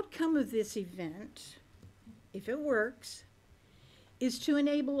 The outcome of this event, if it works, is to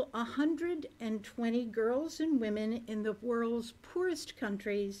enable 120 girls and women in the world's poorest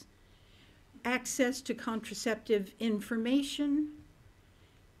countries access to contraceptive information,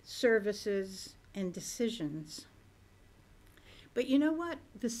 services, and decisions. But you know what?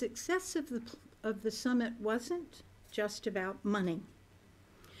 The success of the summit wasn't just about money.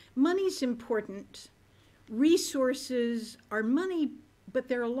 Money's important. Resources are money, but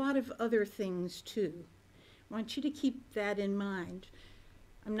there are a lot of other things too. I want you to keep that in mind.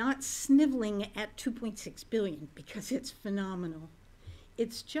 I'm not sniveling at 2.6 billion because it's phenomenal.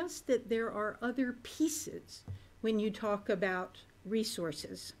 It's just that there are other pieces when you talk about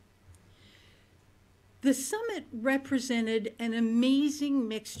resources. The summit represented an amazing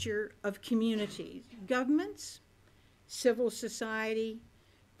mixture of communities, governments, civil society,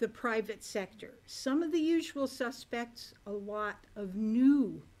 the private sector. Some of the usual suspects, a lot of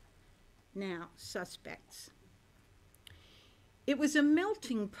new now suspects. It was a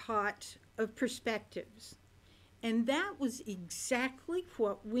melting pot of perspectives, and that was exactly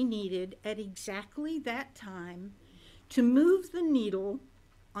what we needed at exactly that time to move the needle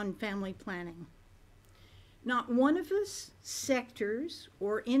on family planning. Not one of us, sectors,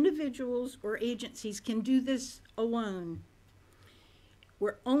 or individuals or agencies can do this alone.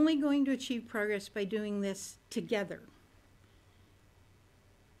 We're only going to achieve progress by doing this together.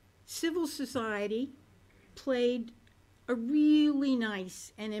 Civil society played a really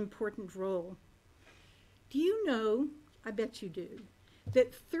nice and important role. Do you know, I bet you do,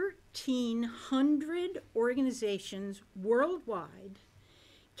 that 1,300 organizations worldwide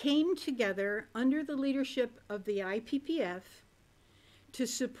came together under the leadership of the IPPF to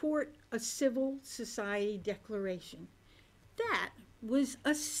support a civil society declaration? That was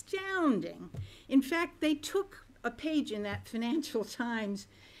astounding. In fact, they took a page in that Financial Times,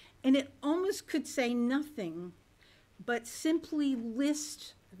 and it almost could say nothing but simply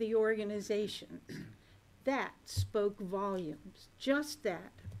list the organizations. That spoke volumes, just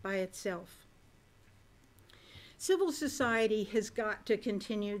that by itself. Civil society has got to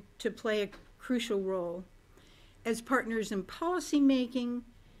continue to play a crucial role as partners in policy making,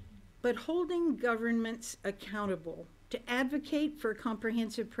 but holding governments accountable to advocate for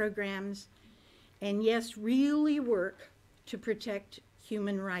comprehensive programs and, yes, really work to protect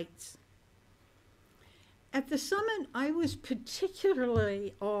human rights. At the summit, I was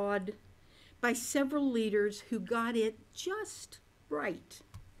particularly awed by several leaders who got it just right.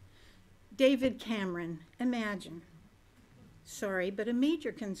 David Cameron, imagine. Sorry, but a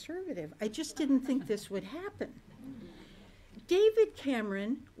major conservative. I just didn't think this would happen. David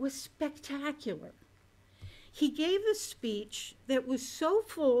Cameron was spectacular. He gave a speech that was so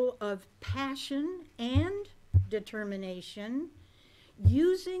full of passion and determination,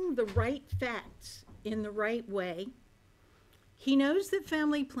 using the right facts in the right way. He knows that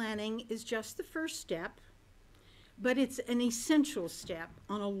family planning is just the first step, but it's an essential step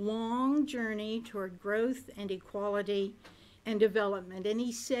on a long journey toward growth and equality and development. And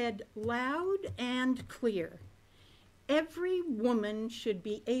he said loud and clear, every woman should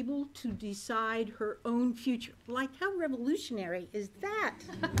be able to decide her own future. Like, how revolutionary is that?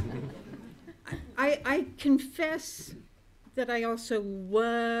 I confess that I also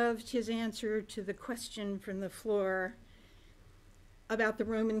loved his answer to the question from the floor about the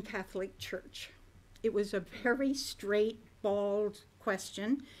Roman Catholic Church. It was a very straight, bald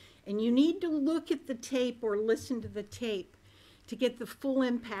question, and you need to look at the tape or listen to the tape to get the full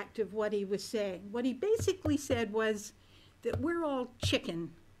impact of what he was saying. What he basically said was that we're all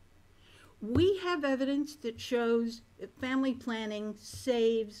chicken. We have evidence that shows that family planning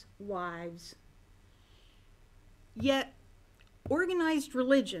saves lives. Yet, organized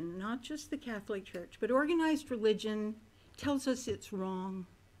religion, not just the Catholic Church, but organized religion tells us it's wrong.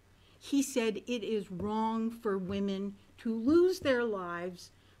 He said it is wrong for women to lose their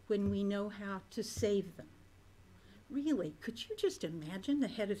lives when we know how to save them. Really, could you just imagine the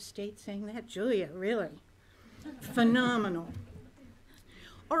head of state saying that? Julia, really? Phenomenal.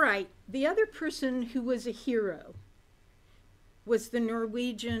 All right, the other person who was a hero was the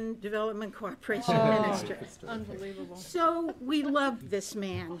Norwegian Development Cooperation Minister. Unbelievable. So we loved this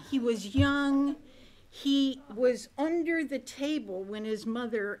man. He was young. He was under the table when his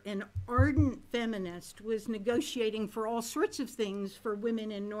mother, an ardent feminist, was negotiating for all sorts of things for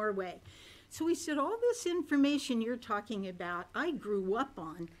women in Norway. So he said, all this information you're talking about, I grew up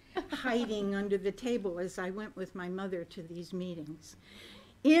on, hiding under the table as I went with my mother to these meetings.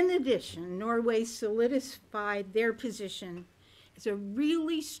 In addition, Norway solidified their position as a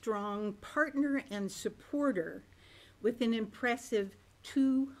really strong partner and supporter with an impressive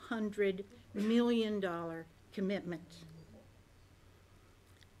 $200 million commitment.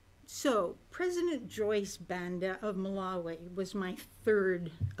 So, President Joyce Banda of Malawi was my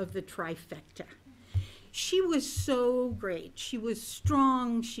third of the trifecta. She was so great. She was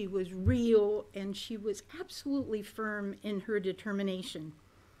strong, she was real, and she was absolutely firm in her determination.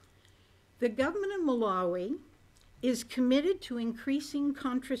 The government of Malawi is committed to increasing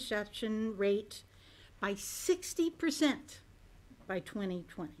contraception rate by 60% by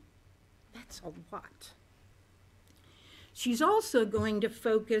 2020. That's a lot. She's also going to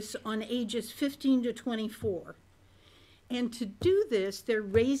focus on ages 15 to 24. And to do this, they're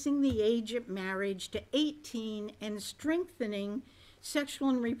raising the age of marriage to 18 and strengthening sexual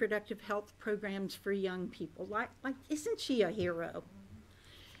and reproductive health programs for young people. Like, isn't she a hero?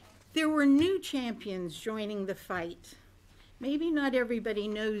 There were new champions joining the fight. Maybe not everybody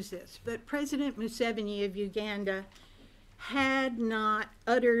knows this, but President Museveni of Uganda had not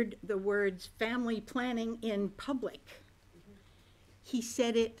uttered the words family planning in public. He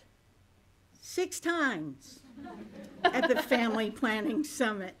said it 6 times at the Family Planning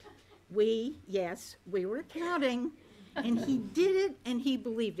Summit. We were counting, and he did it and he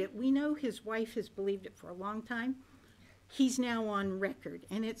believed it. We know his wife has believed it for a long time. He's now on record,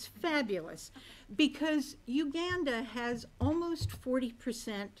 and it's fabulous because Uganda has almost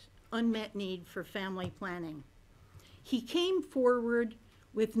 40% unmet need for family planning. He came forward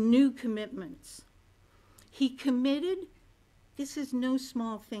with new commitments. He committed, this is no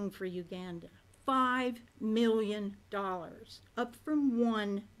small thing for Uganda, $5 million, up from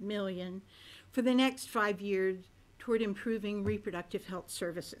 $1 million for the next 5 years toward improving reproductive health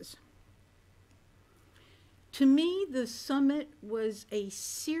services. To me, the summit was a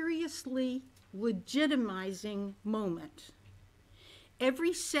seriously legitimizing moment.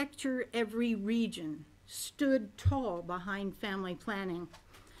 Every sector, every region stood tall behind family planning.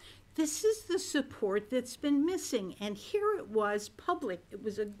 This is the support that's been missing, and here it was public. It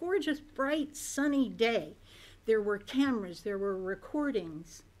was a gorgeous, bright, sunny day. There were cameras, there were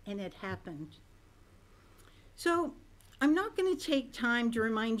recordings, and it happened. So I'm not going to take time to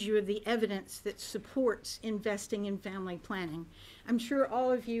remind you of the evidence that supports investing in family planning. I'm sure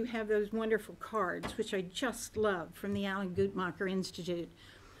all of you have those wonderful cards, which I just love, from the Alan Guttmacher Institute.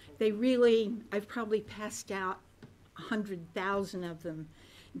 They really, I've probably passed out 100,000 of them,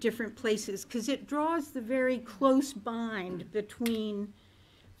 different places, because it draws the very close bind between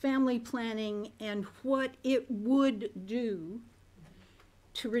family planning and what it would do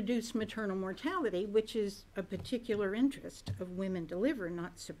to reduce maternal mortality, which is a particular interest of Women Deliver,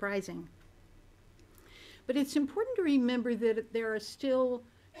 not surprising. But it's important to remember that there are still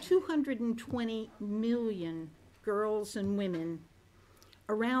 220 million girls and women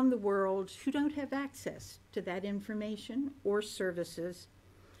around the world who don't have access to that information or services.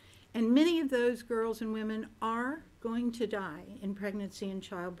 And many of those girls and women are going to die in pregnancy and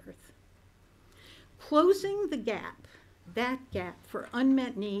childbirth. Closing the gap, that gap for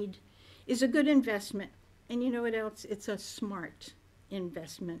unmet need, is a good investment. And you know what else? It's a smart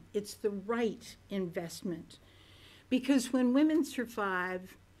investment. It's the right investment. Because when women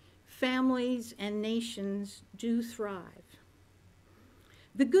survive, families and nations do thrive.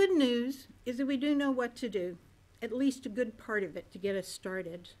 The good news is that we do know what to do, at least a good part of it, to get us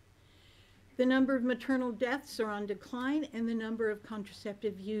started. The number of maternal deaths are on decline, and the number of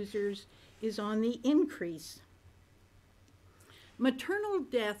contraceptive users is on the increase. Maternal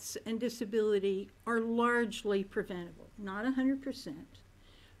deaths and disability are largely preventable, not 100%,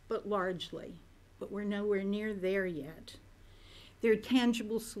 but largely. But we're nowhere near there yet. There are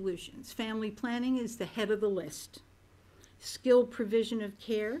tangible solutions. Family planning is the head of the list. Skilled provision of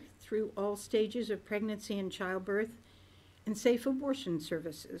care through all stages of pregnancy and childbirth, and safe abortion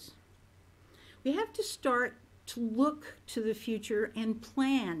services. We have to start to look to the future and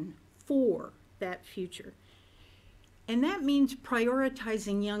plan for that future. And that means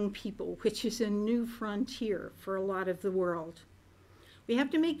prioritizing young people, which is a new frontier for a lot of the world. We have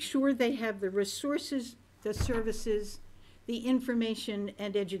to make sure they have the resources, the services, the information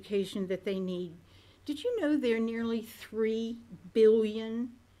and education that they need. Did you know there are nearly 3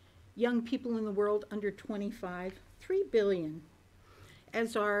 billion young people in the world under 25? 3 billion.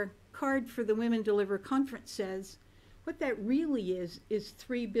 As our card for the Women Deliver Conference says, what that really is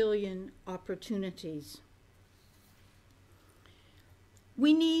 3 billion opportunities.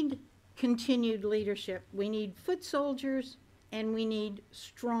 We need continued leadership. We need foot soldiers, and we need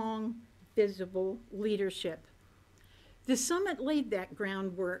strong, visible leadership. The summit laid that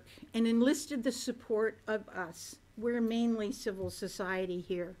groundwork and enlisted the support of us. We're mainly civil society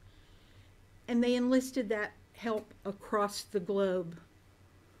here. And they enlisted that help across the globe.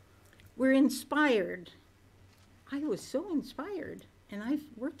 We're inspired. I was so inspired, and I've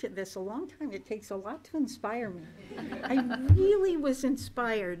worked at this a long time. It takes a lot to inspire me. I really was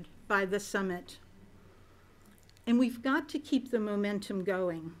inspired by the summit. And we've got to keep the momentum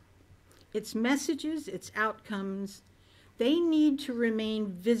going. Its messages, its outcomes, they need to remain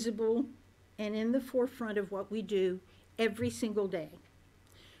visible and in the forefront of what we do every single day.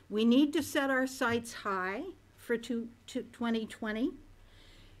 We need to set our sights high for 2020.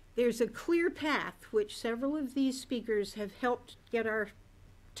 There's a clear path, which several of these speakers have helped get our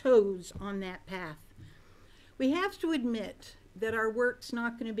toes on that path. We have to admit that our work's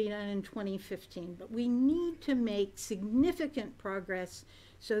not going to be done in 2015, but we need to make significant progress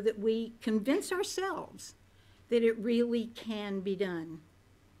so that we convince ourselves that it really can be done.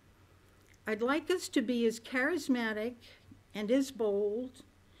 I'd like us to be as charismatic and as bold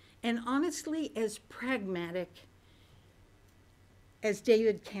and honestly as pragmatic as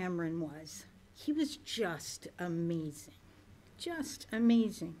David Cameron was. He was just amazing, just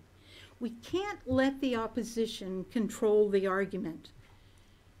amazing. We can't let the opposition control the argument.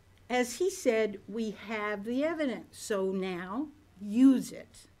 As he said, we have the evidence, so now use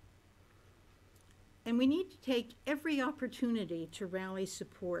it. And we need to take every opportunity to rally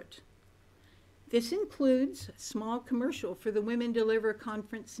support. This includes a small commercial for the Women Deliver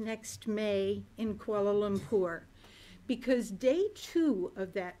Conference next May in Kuala Lumpur, because day 2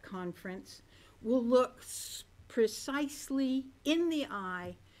 of that conference will look precisely in the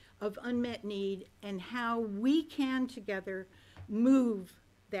eye of unmet need and how we can together move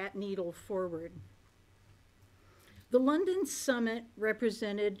that needle forward. The London Summit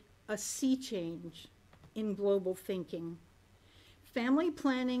represented a sea change in global thinking. Family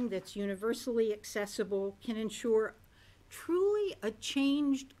planning that's universally accessible can ensure truly a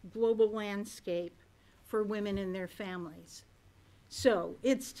changed global landscape for women and their families. So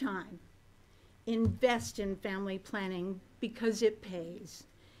it's time. Invest in family planning because it pays.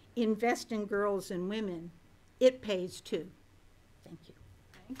 Invest in girls and women. It pays too. Thank you.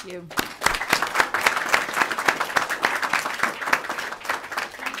 Thank you.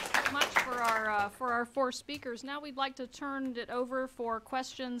 Thanks so much for our four speakers. Now we'd like to turn it over for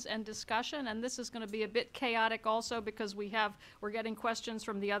questions and discussion, and this is going to be a bit chaotic also because we're getting questions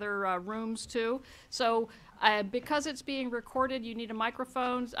from the other rooms too. So because it's being recorded, you need a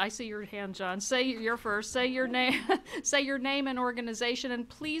microphone. I see your hand, John. You're first. Say your name, say your name and organization, and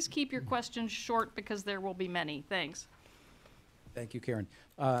please keep your questions short because there will be many. Thanks. Thank you, Karen.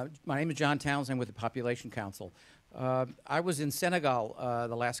 My name is John Townsend with the Population Council. I was in Senegal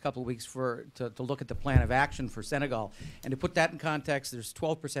the last couple of weeks to look at the plan of action for Senegal. And to put that in context, there's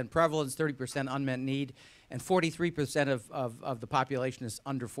 12% prevalence, 30% unmet need, and 43% of the population is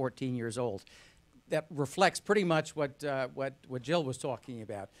under 14 years old. That reflects pretty much what Jill was talking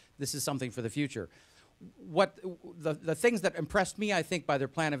about. This is something for the future. What the things that impressed me, I think, by their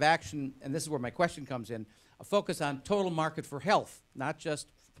plan of action, and this is where my question comes in, a focus on total market for health, not just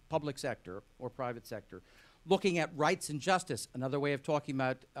public sector or private sector. Looking at rights and justice, another way of talking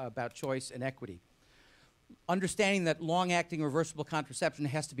about choice and equity. Understanding that long-acting reversible contraception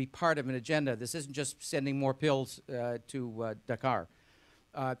has to be part of an agenda. This isn't just sending more pills to Dakar.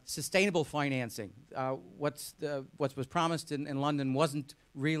 Sustainable financing. What was promised in London wasn't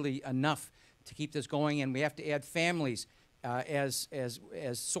really enough to keep this going, and we have to add families as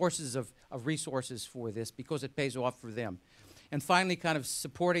sources of resources for this because it pays off for them. And finally, kind of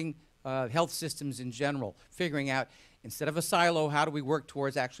supporting health systems in general, figuring out, instead of a silo, how do we work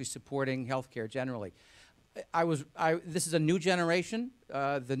towards actually supporting healthcare generally? This is a new generation.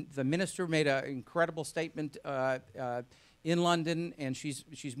 The minister made an incredible statement in London, and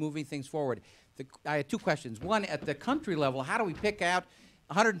she's moving things forward. I had two questions. One, at the country level, how do we pick out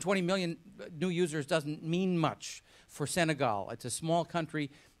 120 million new users doesn't mean much for Senegal. It's a small country,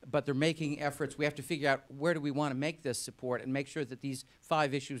 but they're making efforts. We have to figure out where do we want to make this support and make sure that these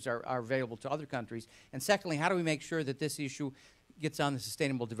 5 issues are available to other countries. And secondly, how do we make sure that this issue gets on the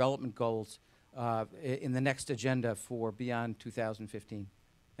Sustainable Development Goals in the next agenda for beyond 2015?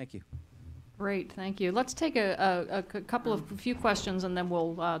 Thank you. Great, thank you. Let's take a few questions, and then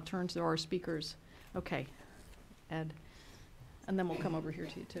we'll turn to our speakers. Okay, Ed. And then we'll come over here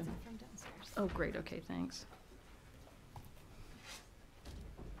to you, too. From downstairs. Oh, great, okay, thanks.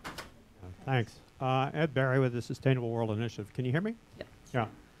 Thanks. Ed Barry with the Sustainable World Initiative. Can you hear me? Yeah.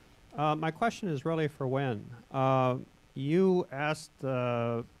 Yeah. My question is really for Wynn. You asked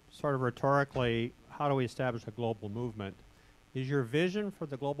sort of rhetorically, how do we establish a global movement? Is your vision for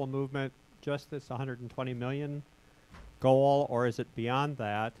the global movement just this 120 million goal, or is it beyond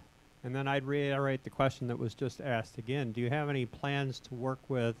that? And then I'd reiterate the question that was just asked again. Do you have any plans to work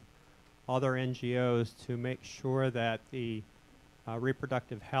with other NGOs to make sure that the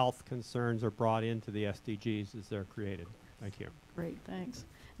reproductive health concerns are brought into the SDGs as they're created? Thank you. Great, thanks.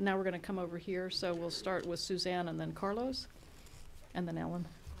 And now we're going to come over here, so we'll start with Suzanne and then Carlos, and then Ellen.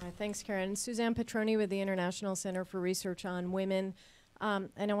 All right, thanks, Karen. Suzanne Petroni with the International Center for Research on Women.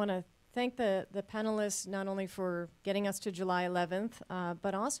 And I want to thank the panelists not only for getting us to July 11th,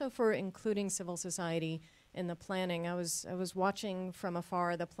 but also for including civil society in the planning. I was watching from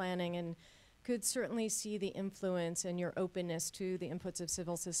afar the planning and could certainly see the influence and your openness to the inputs of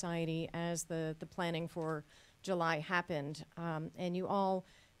civil society as the planning for July happened. And you all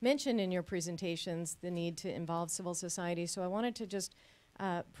mentioned in your presentations the need to involve civil society. So I wanted to just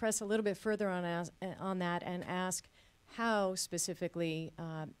press a little bit further on that and ask how specifically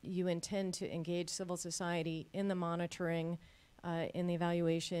you intend to engage civil society in the monitoring, in the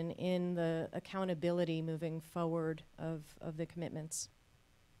evaluation, in the accountability moving forward of the commitments.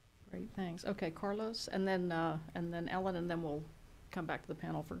 Great, thanks. Okay, Carlos, and then Ellen, and then we'll come back to the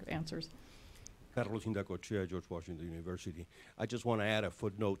panel for answers. Carlos Indacochea, George Washington University. I just want to add a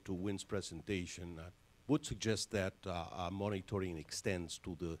footnote to Wynn's presentation. I would suggest that monitoring extends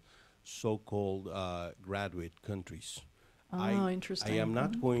to the so-called graduate countries. Interesting. I am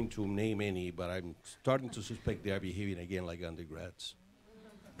not going to name any, but I'm starting to suspect they are behaving again like undergrads.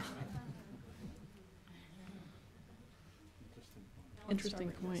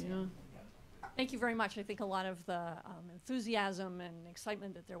 Interesting point, yeah. Thank you very much. I think a lot of the enthusiasm and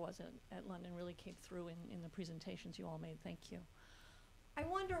excitement that there was at London really came through in the presentations you all made. Thank you. I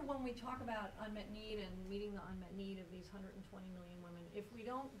wonder when we talk about unmet need and meeting the unmet need of these 120 million women, if we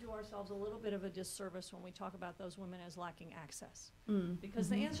don't do ourselves a little bit of a disservice when we talk about those women as lacking access. Because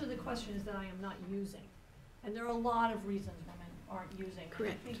the answer to the question is that I am not using. And there are a lot of reasons women aren't using.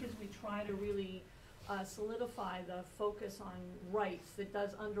 Correct. And I think as we try to really solidify the focus on rights that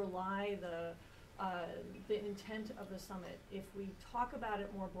does underlie the intent of the summit. If we talk about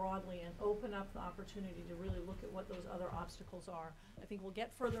it more broadly and open up the opportunity to really look at what those other obstacles are, I think we'll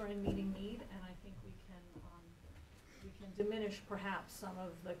get further in meeting need, and I think we can diminish perhaps some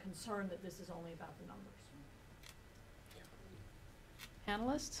of the concern that this is only about the numbers.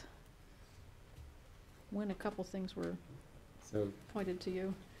 Panelists? When a couple things were So pointed to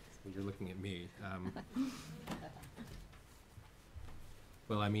you. you're looking at me.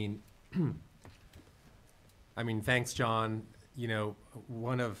 Well, I mean, thanks, John. You know,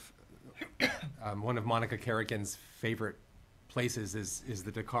 one of Monica Kerrigan's favorite places is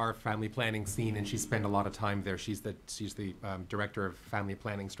the Dakar family planning scene, and she spent a lot of time there. She's the director of family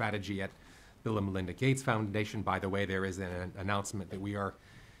planning strategy at Bill and Melinda Gates Foundation. By the way, there is an announcement that we are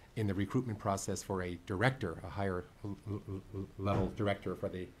in the recruitment process for a director, a higher level director for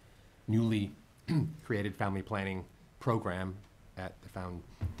the newly created family planning program at the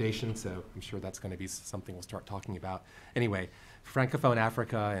foundation, so I'm sure that's going to be something we'll start talking about. Anyway, Francophone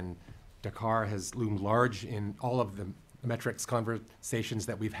Africa and Dakar has loomed large in all of the metrics conversations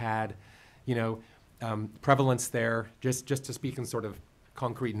that we've had. You know, prevalence there, just to speak in sort of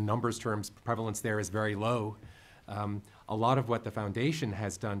concrete numbers terms, prevalence there is very low. A lot of what the foundation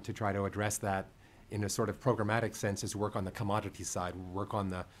has done to try to address that in a sort of programmatic sense is work on the commodity side, work on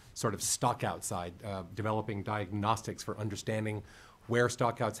the sort of stockout side, developing diagnostics for understanding where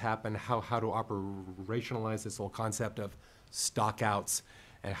stockouts happen, how to operationalize this whole concept of stockouts,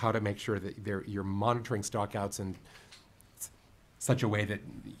 and how to make sure that you're monitoring stockouts in such a way that,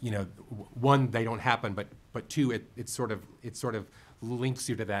 you know, one, they don't happen, but two, it sort of links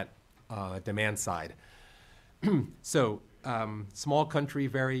you to that demand side. So small country,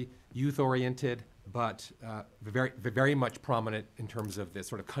 very youth-oriented, but very much prominent in terms of the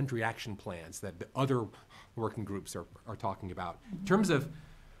sort of country action plans that the other working groups are talking about. In terms of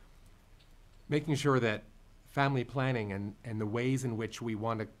making sure that family planning and the ways in which we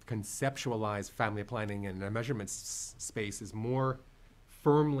want to conceptualize family planning in a measurement space is more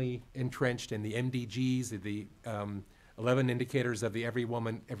firmly entrenched in the MDGs, the 11 indicators of the every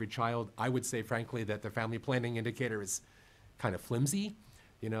woman, every child. I would say, frankly, that the family planning indicator is kind of flimsy,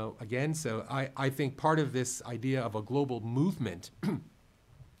 you know, again. So I think part of this idea of a global movement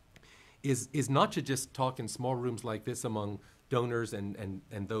is not to just talk in small rooms like this among donors and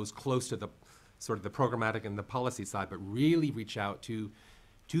those close to the sort of the programmatic and the policy side, but really reach out to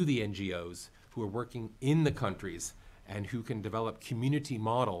the NGOs who are working in the countries and who can develop community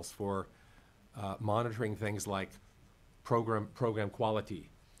models for monitoring things like program quality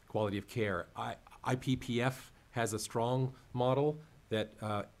of care. IPPF has a strong model that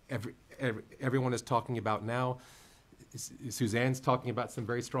everyone is talking about now. Suzanne's talking about some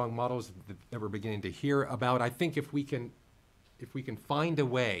very strong models that we're beginning to hear about. I think if we can find a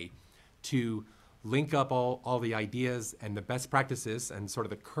way to link up all the ideas and the best practices and sort of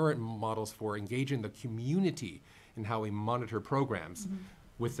the current models for engaging the community in how we monitor programs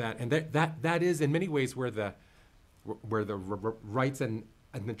with that, and that is in many ways where the rights and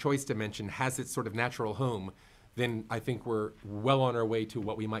the choice dimension has its sort of natural home, then I think we're well on our way to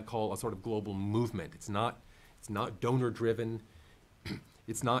what we might call a sort of global movement. It's not donor driven.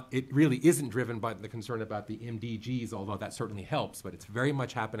 It really isn't driven by the concern about the MDGs, although that certainly helps, but it's very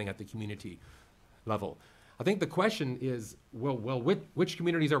much happening at the community level. I think the question is, well, which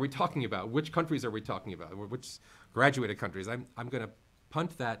communities are we talking about? Which countries are we talking about? Which graduated countries? I'm going to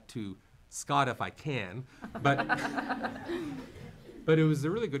punt that to Scott if I can, but it was a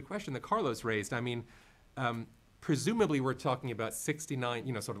really good question that Carlos raised. I mean, presumably we're talking about 69,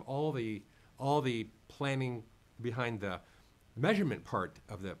 you know, sort of all the planning behind the measurement part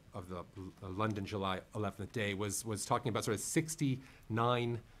of the London July 11th day was talking about sort of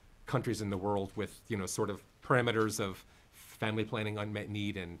 69 countries in the world with, you know, sort of parameters of family planning, unmet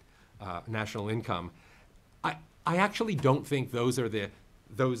need, and national income. I actually don't think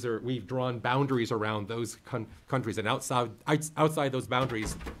we've drawn boundaries around those countries, and outside those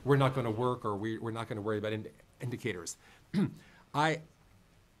boundaries, we're not going to work, or we're not going to worry about indicators. I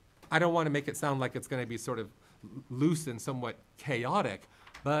don't want to make it sound like it's going to be sort of loose and somewhat chaotic,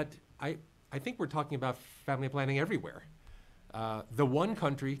 but I think we're talking about family planning everywhere. The one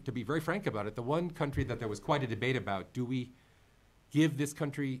country, to be very frank about it, the one country that there was quite a debate about, do we give this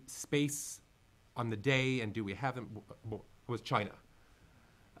country space on the day and do we have them, was China.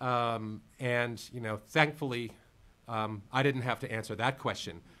 And, you know, thankfully, I didn't have to answer that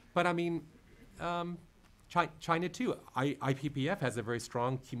question. But I mean, China too. IPPF has a very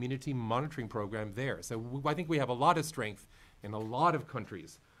strong community monitoring program there. So I think we have a lot of strength in a lot of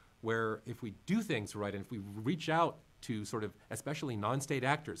countries where if we do things right and if we reach out to sort of especially non-state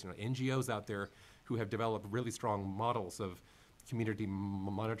actors, NGOs out there who have developed really strong models of community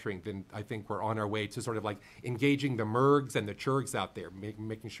monitoring, then I think we're on our way to sort of like engaging the MERGs and the CHURGs out there,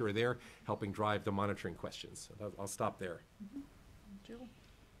 making sure they're helping drive the monitoring questions. So I'll stop there. Jill?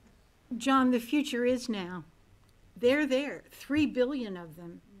 John, the future is now. They're there, 3 billion of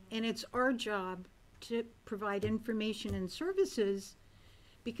them, and it's our job to provide information and services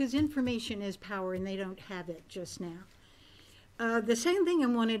because information is power and they don't have it just now. The second thing I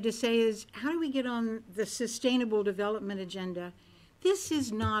wanted to say is, how do we get on the sustainable development agenda? This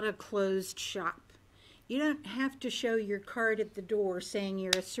is not a closed shop. You don't have to show your card at the door saying you're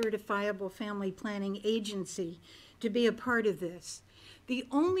a certifiable family planning agency to be a part of this. The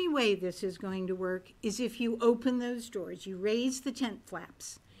only way this is going to work is if you open those doors, you raise the tent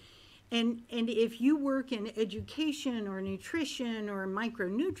flaps. And if you work in education or nutrition or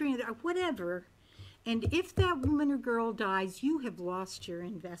micronutrient or whatever, and if that woman or girl dies, you have lost your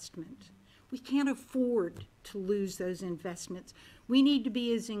investment. We can't afford to lose those investments. We need to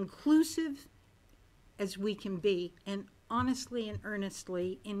be as inclusive as we can be, and honestly and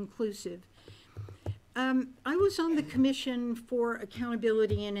earnestly inclusive. I was on the Commission for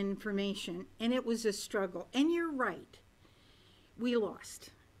Accountability and Information, and it was a struggle. And you're right, we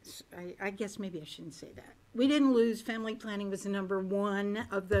lost. I guess maybe I shouldn't say that. We didn't lose. Family planning was the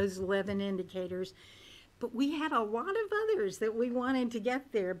 #1 of those 11 indicators. But we had a lot of others that we wanted to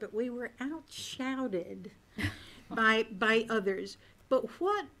get there, but we were outshouted by others. But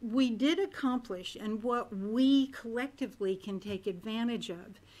what we did accomplish and what we collectively can take advantage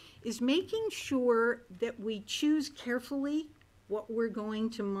of is making sure that we choose carefully what we're going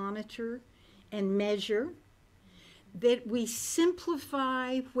to monitor and measure, that we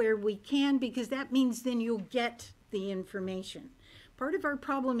simplify where we can, because that means then you'll get the information. Part of our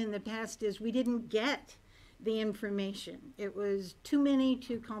problem in the past is we didn't get the information. It was too many,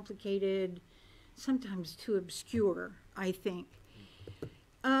 too complicated, sometimes too obscure, I think.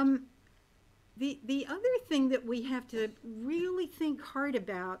 The other thing that we have to really think hard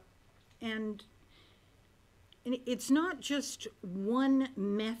about, and it's not just one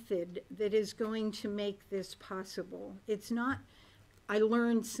method that is going to make this possible. It's not, I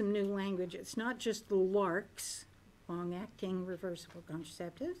learned some new language. It's not just the LARCs, long-acting reversible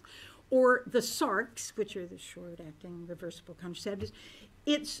contraceptives, or the SARCs, which are the short-acting reversible contraceptives.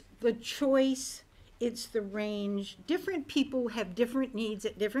 It's the choice, it's the range. Different people have different needs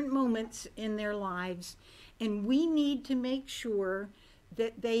at different moments in their lives, and we need to make sure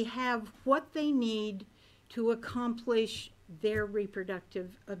that they have what they need to accomplish their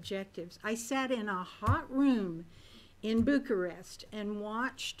reproductive objectives. I sat in a hot room in Bucharest and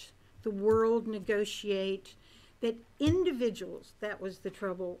watched the world negotiate that individuals, that was the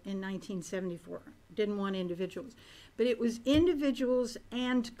trouble in 1974, didn't want individuals, but it was individuals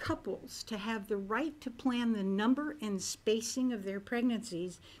and couples to have the right to plan the number and spacing of their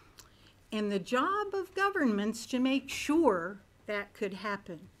pregnancies, and the job of governments to make sure that could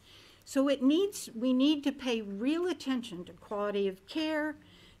happen. So we need to pay real attention to quality of care,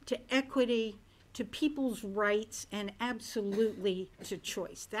 to equity, to people's rights, and absolutely to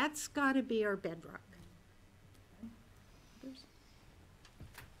choice. That's got to be our bedrock.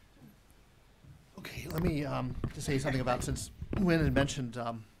 Okay, let me just say something about, since Wynn had mentioned,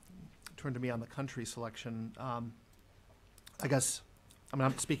 turned to me on the country selection. I guess, I'm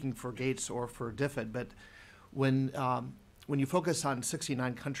not speaking for Gates or for DFID, but when you focus on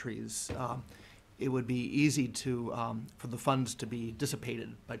 69 countries, it would be easy to for the funds to be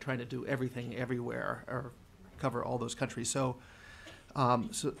dissipated by trying to do everything everywhere or cover all those countries. So,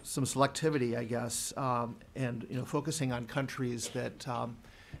 so some selectivity, I guess, and focusing on countries that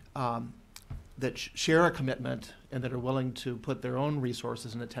that share a commitment and that are willing to put their own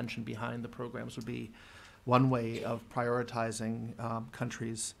resources and attention behind the programs would be one way of prioritizing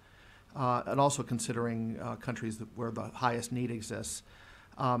countries, and also considering countries where the highest need exists.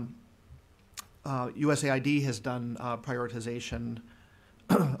 USAID has done prioritization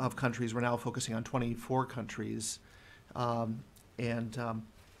of countries. We're now focusing on 24 countries, and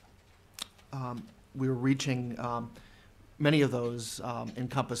we're reaching many of those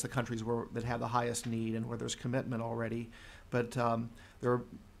encompass the countries that have the highest need and where there's commitment already. But there are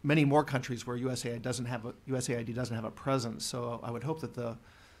many more countries where USAID doesn't have a presence. So I would hope that the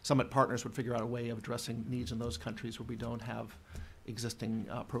Summit partners would figure out a way of addressing needs in those countries where we don't have existing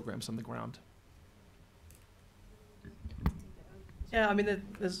programs on the ground. Yeah, I mean,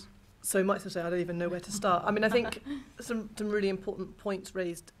 there's so much to say, I don't even know where to start. I mean, I think some really important points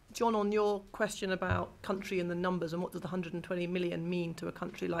raised John, on your question about country and the numbers and what does the 120 million mean to a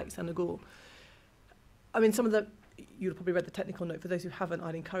country like Senegal, I mean, you'll probably read the technical note. For those who haven't,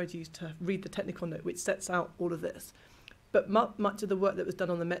 I'd encourage you to read the technical note, which sets out all of this. But much of the work that was done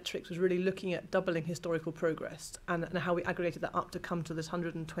on the metrics was really looking at doubling historical progress and how we aggregated that up to come to this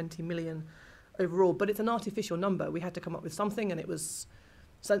 120 million overall. But it's an artificial number. We had to come up with something, and it was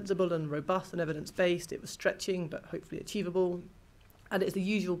sensible and robust and evidence-based. It was stretching, but hopefully achievable. And it's the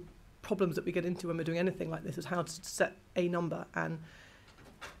usual problems that we get into when we're doing anything like this, is how to set a number. And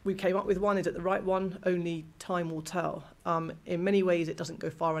we came up with one. Is it the right one? Only time will tell. In many ways, it doesn't go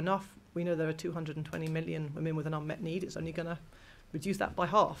far enough. We know there are 220 million women with an unmet need. It's only going to reduce that by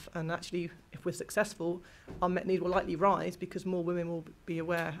half. And actually, if we're successful, unmet need will likely rise because more women will be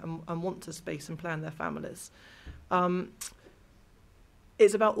aware and want to space and plan their families.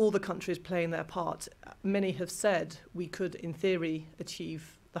 It's about all the countries playing their part. Many have said we could, in theory,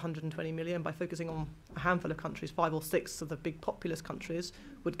 achieve the 120 million by focusing on a handful of countries. 5 or 6 of the big populous countries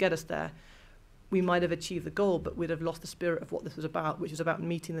would get us there. We might have achieved the goal, but we'd have lost the spirit of what this was about, which is about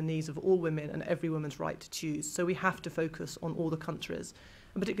meeting the needs of all women and every woman's right to choose. So we have to focus on all the countries,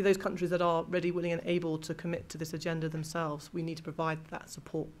 and particularly those countries that are ready, willing and able to commit to this agenda themselves. We need to provide that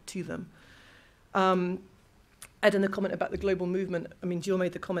support to them. Ed, in the comment about the global movement, I mean, Jill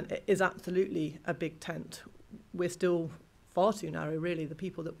made the comment, it is absolutely a big tent. We're still far too narrow, really. The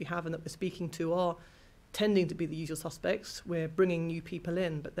people that we have and that we're speaking to are tending to be the usual suspects. We're bringing new people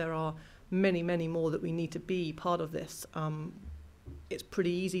in, but there are many, many more that we need to be part of this. It's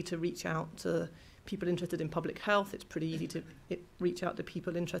pretty easy to reach out to people interested in public health. It's pretty easy to reach out to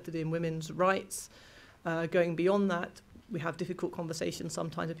people interested in women's rights. Going beyond that, we have difficult conversations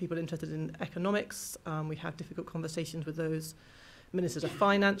sometimes with people interested in economics. We have difficult conversations with those ministers of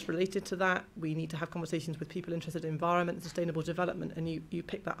finance related to that. We need to have conversations with people interested in environment and sustainable development, and you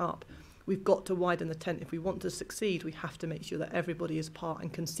pick that up. We've got to widen the tent. If we want to succeed, we have to make sure that everybody is part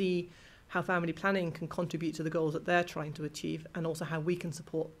and can see how family planning can contribute to the goals that they're trying to achieve, and also how we can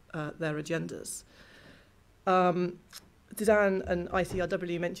support their agendas. Suzanne and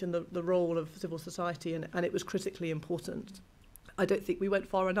ICRW mentioned the role of civil society, and it was critically important. I don't think we went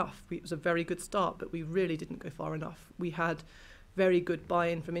far enough. It was a very good start, but we really didn't go far enough. We had very good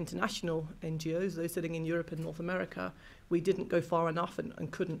buy-in from international NGOs, those sitting in Europe and North America. We didn't go far enough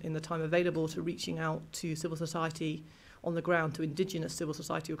and couldn't in the time available to reaching out to civil society on the ground, to indigenous civil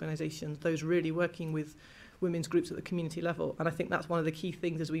society organisations, those really working with women's groups at the community level. And I think that's one of the key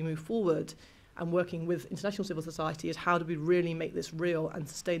things as we move forward and working with international civil society, is how do we really make this real and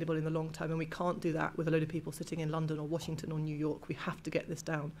sustainable in the long term? And we can't do that with a load of people sitting in London or Washington or New York. We have to get this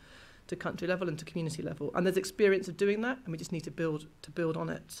down to country level and to community level. And there's experience of doing that, and we just need to build on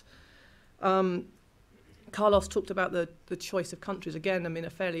it. Carlos talked about the choice of countries. Again, I mean, a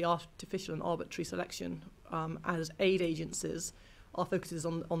fairly artificial and arbitrary selection. As aid agencies, our focus is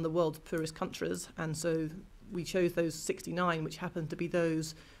on the world's poorest countries, and so we chose those 69, which happened to be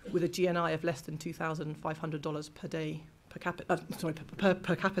those with a GNI of less than $2,500 per day per capita.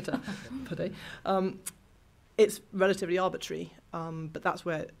 Per capita per day. It's relatively arbitrary, but that's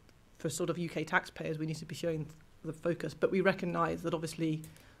where, for sort of UK taxpayers, we need to be showing the focus. But we recognise that obviously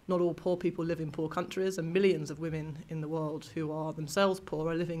not all poor people live in poor countries, and millions of women in the world who are themselves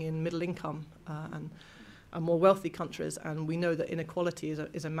poor are living in middle income and more wealthy countries, and we know that inequality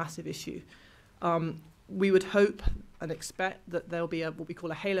is a massive issue. We would hope and expect that there'll be what we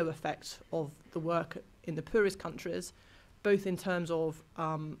call a halo effect of the work in the poorest countries, both in terms of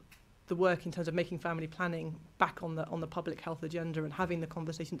the work in terms of making family planning back on the public health agenda and having the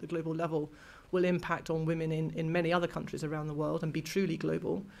conversation at the global level will impact on women in many other countries around the world and be truly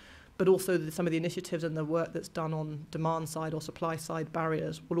global, but also some of the initiatives and the work that's done on demand side or supply side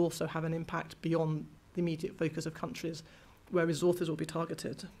barriers will also have an impact beyond the immediate focus of countries where resources will be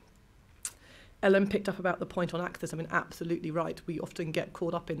targeted. Ellen picked up about the point on access. I mean, absolutely right. We often get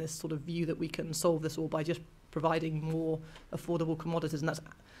caught up in this sort of view that we can solve this all by just providing more affordable commodities, and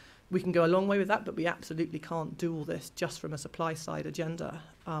we can go a long way with that, but we absolutely can't do all this just from a supply side agenda.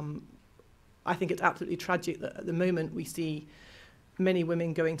 I think it's absolutely tragic that at the moment we see many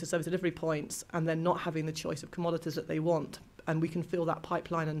women going to service delivery points and then not having the choice of commodities that they want, and we can fill that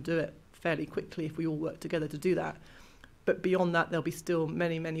pipeline and do it fairly quickly if we all work together to do that. But beyond that, there'll be still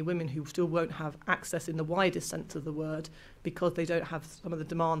many, many women who still won't have access in the widest sense of the word because they don't have some of the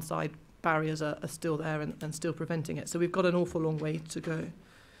demand side barriers are still there and still preventing it. So we've got an awful long way to go.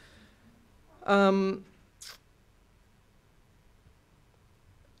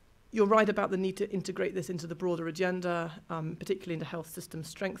 You're right about the need to integrate this into the broader agenda, particularly into health system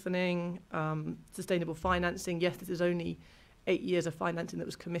strengthening, sustainable financing. Yes, this is only 8 years of financing that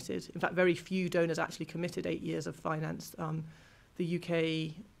was committed. In fact, very few donors actually committed 8 years of finance. The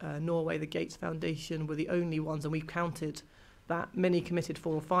UK, Norway, the Gates Foundation were the only ones, and we've counted that. Many committed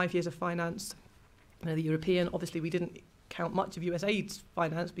 4 or 5 years of finance. The European, obviously, we didn't count much of USAID's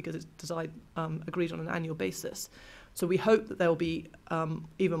finance because it's agreed on an annual basis. So we hope that there will be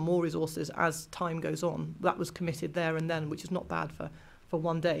even more resources as time goes on. That was committed there and then, which is not bad for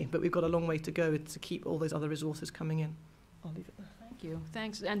one day, but we've got a long way to go to keep all those other resources coming in. I'll leave it there. Thank you.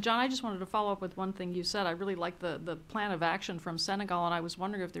 Thanks. And John, I just wanted to follow up with one thing you said. I really like the plan of action from Senegal, and I was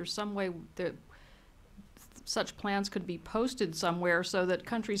wondering if there's some way that such plans could be posted somewhere so that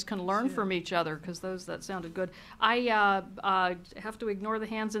countries can learn from each other, because that sounded good. I have to ignore the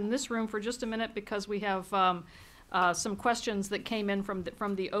hands in this room for just a minute because we have some questions that came in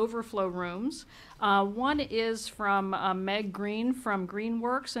from the overflow rooms. One is from Meg Green from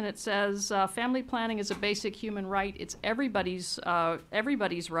Greenworks, and it says, family planning is a basic human right. It's everybody's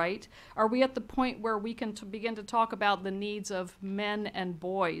right. Are we at the point where we can begin to talk about the needs of men and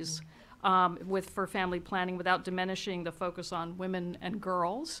boys for family planning without diminishing the focus on women and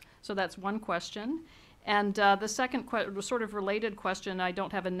girls? So that's one question. And the second sort of related question, I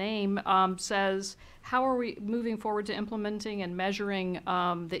don't have a name, says, how are we moving forward to implementing and measuring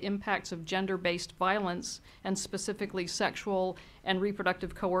the impacts of gender-based violence and specifically sexual and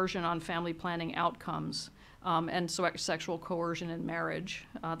reproductive coercion on family planning outcomes? And sexual coercion in marriage.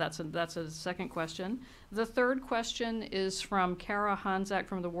 That's a second question. The third question is from Kara Hanzak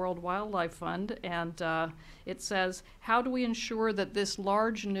from the World Wildlife Fund, and it says, how do we ensure that this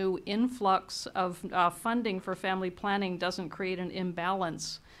large new influx of funding for family planning doesn't create an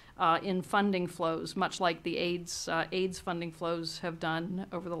imbalance in funding flows, much like the AIDS funding flows have done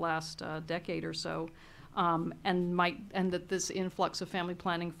over the last decade or so? And that this influx of family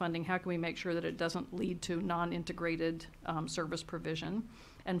planning funding, how can we make sure that it doesn't lead to non-integrated service provision?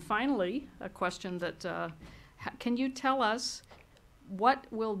 And finally, a question that, can you tell us what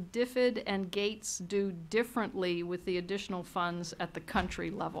will DFID and Gates do differently with the additional funds at the country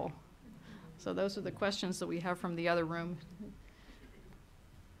level? So those are the questions that we have from the other room.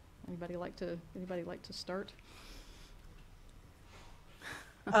 Anybody like to start?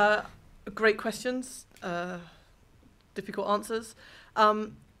 Great questions, difficult answers.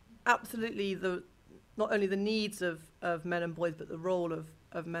 Absolutely, not only the needs of men and boys, but the role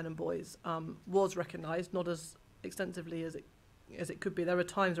of men and boys was recognised, not as extensively as it could be. There were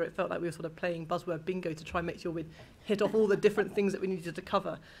times where it felt like we were sort of playing buzzword bingo to try and make sure we'd hit off all the different things that we needed to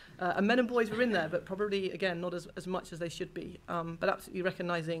cover. And men and boys were in there, but probably, again, not as much as they should be. But absolutely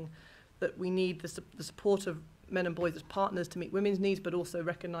recognising that we need the support of men and boys as partners to meet women's needs, but also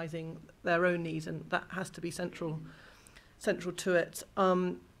recognising their own needs, and that has to be central to it.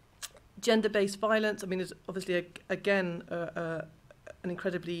 Gender-based violence, I mean, is obviously, again, an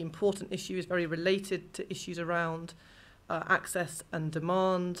incredibly important issue, is very related to issues around access and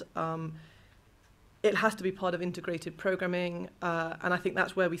demand. It has to be part of integrated programming, and I think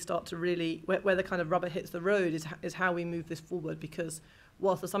that's where we start to really, where the kind of rubber hits the road is how we move this forward, because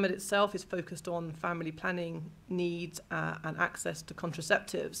whilst the summit itself is focused on family planning needs and access to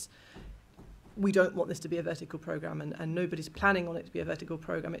contraceptives, we don't want this to be a vertical program, and nobody's planning on it to be a vertical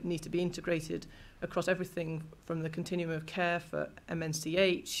program. It needs to be integrated across everything from the continuum of care for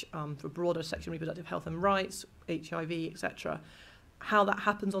MNCH, for broader sexual and reproductive health and rights, HIV, etc. How that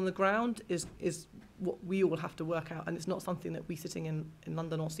happens on the ground is what we all have to work out, and it's not something that we sitting in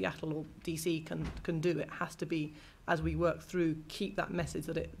London or Seattle or DC can do. It has to be, as we work through, keep that message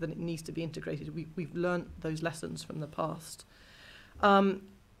that it needs to be integrated. We've learnt those lessons from the past.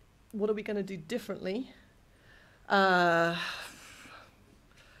 What are we going to do differently? Lots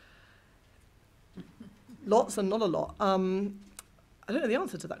and not a lot. I don't know the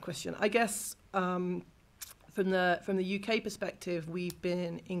answer to that question. I guess from the UK perspective, we've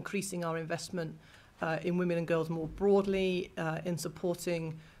been increasing our investment in women and girls more broadly, in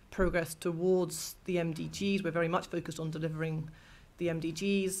supporting progress towards the MDGs. We're very much focused on delivering the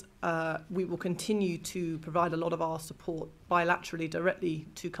MDGs. We will continue to provide a lot of our support bilaterally, directly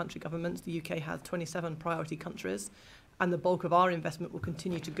to country governments. The UK has 27 priority countries, and the bulk of our investment will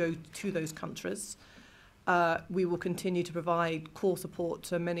continue to go to those countries. We will continue to provide core support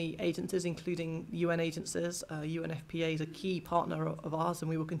to many agencies, including UN agencies. UNFPA is a key partner of ours, and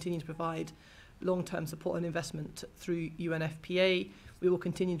we will continue to provide long-term support and investment through UNFPA. We will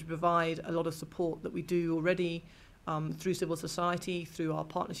continue to provide a lot of support that we do already through civil society, through our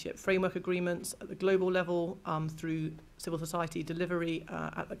partnership framework agreements at the global level, through civil society delivery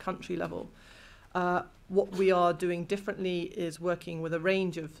at the country level. What we are doing differently is working with a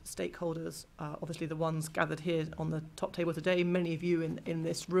range of stakeholders, obviously the ones gathered here on the top table today, many of you in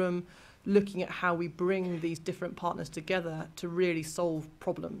this room, looking at how we bring these different partners together to really solve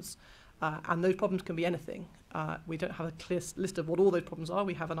problems. And those problems can be anything. We don't have a clear list of what all those problems are.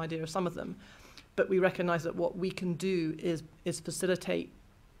 We have an idea of some of them. But we recognise that what we can do is facilitate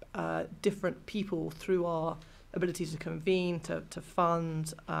different people through our ability to convene, to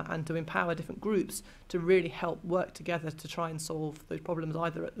fund, and to empower different groups to really help work together to try and solve those problems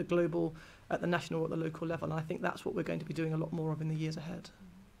either at the global, at the national or at the local level. And I think that's what we're going to be doing a lot more of in the years ahead.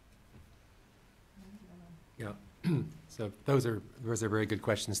 Yeah. So those are very good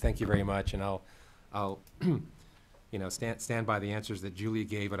questions. Thank you very much, and I'll stand by the answers that Julia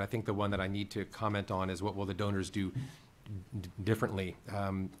gave. But I think the one that I need to comment on is what will the donors do differently.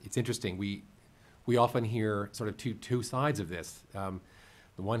 It's interesting. We often hear sort of two sides of this. On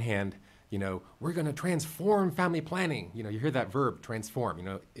the one hand, we're going to transform family planning. You hear that verb, transform.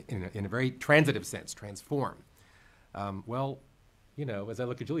 In a very transitive sense, transform. Well. As I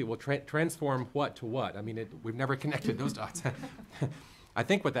look at Julia, we'll transform what to what? I mean, we've never connected those dots. I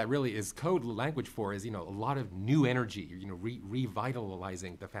think what that really is code language for is, a lot of new energy,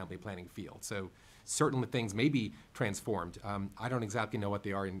 revitalizing the family planning field. So certain things may be transformed. I don't exactly know what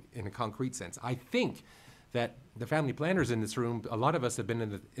they are in a concrete sense. I think that the family planners in this room, a lot of us have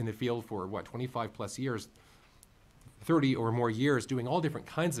been in the field for, 25 plus years, 30 or more years, doing all different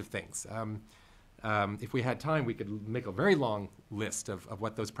kinds of things. If we had time, we could make a very long list of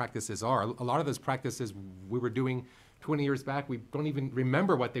what those practices are. A lot of those practices we were doing 20 years back, we don't even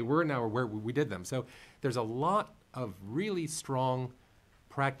remember what they were now or where we did them. So there's a lot of really strong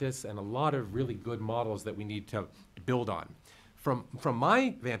practice and a lot of really good models that we need to build on. From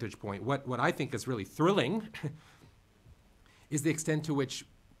my vantage point, what I think is really thrilling is the extent to which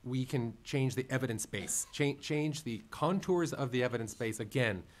we can change the evidence base, change the contours of the evidence base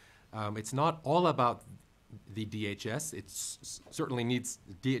again. It's not all about the DHS. It certainly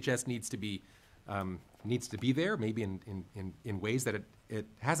DHS needs to be there, maybe in ways that it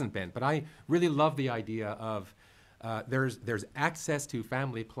hasn't been. But I really love the idea of there's access to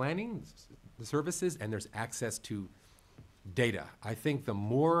family planning services and there's access to data. I think the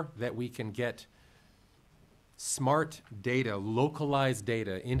more that we can get smart data, localized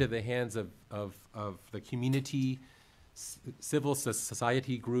data into the hands of the community, civil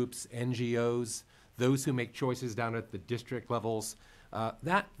society groups, NGOs, those who make choices down at the district levels,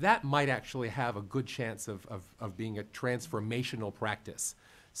 that might actually have a good chance of being a transformational practice.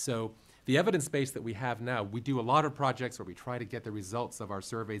 So the evidence base that we have now, we do a lot of projects where we try to get the results of our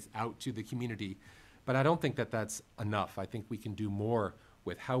surveys out to the community, but I don't think that that's enough. I think we can do more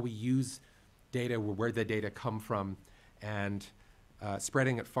with how we use data, where the data come from, and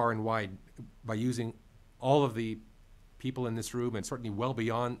spreading it far and wide by using all of the people in this room and certainly well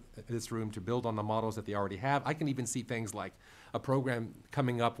beyond this room to build on the models that they already have. I can even see things like a program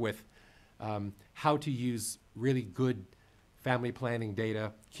coming up with how to use really good family planning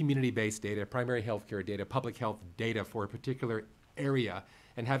data, community-based data, primary health care data, public health data for a particular area,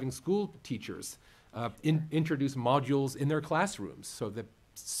 and having school teachers introduce modules in their classrooms so that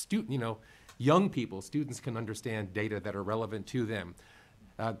young people, students can understand data that are relevant to them.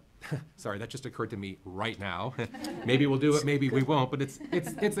 Sorry, that just occurred to me right now. Maybe we'll do it, maybe we won't, but it's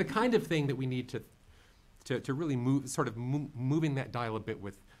the kind of thing that we need to really move, moving that dial a bit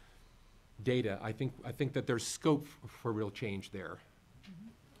with data. I think that there's scope for real change there.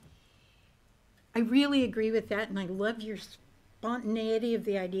 I really agree with that, and I love your spontaneity of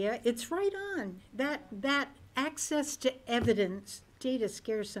the idea. It's right on. That access to evidence, data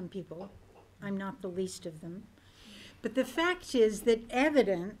scares some people. I'm not the least of them. But the fact is that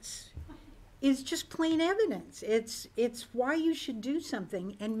evidence is just plain evidence. It's why you should do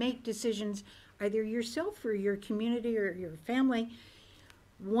something and make decisions either yourself or your community or your family.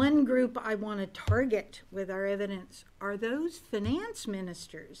 One group I want to target with our evidence are those finance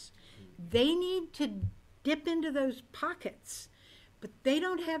ministers. They need to dip into those pockets, but they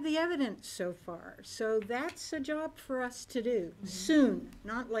don't have the evidence so far. So that's a job for us to do soon,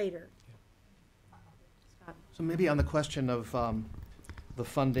 not later. So maybe on the question of the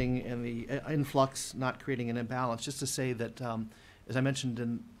funding and the influx not creating an imbalance, just to say that, as I mentioned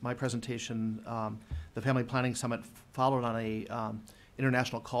in my presentation, the Family Planning Summit followed on a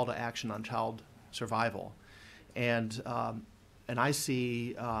international call to action on child survival. And I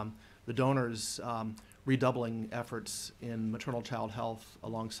see the donors redoubling efforts in maternal child health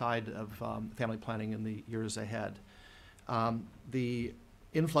alongside of family planning in the years ahead. The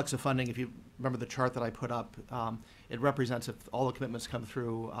influx of funding, if you remember the chart that I put up, it represents, if all the commitments come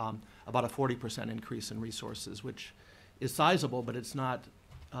through, about a 40% increase in resources, which is sizable, but it's not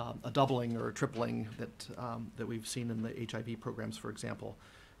a doubling or a tripling that we've seen in the HIV programs, for example.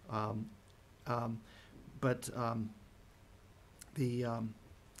 But the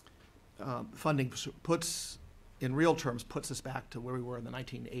funding puts, in real terms, puts us back to where we were in the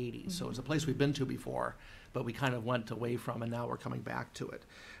 1980s. So it's a place we've been to before, but we kind of went away from, and now we're coming back to it.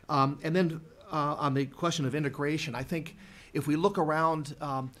 And then on the question of integration, I think if we look around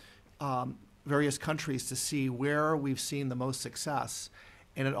various countries to see where we've seen the most success,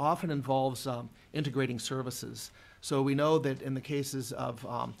 and it often involves integrating services. So we know that in the cases of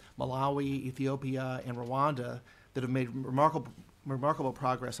Malawi, Ethiopia, and Rwanda that have made remarkable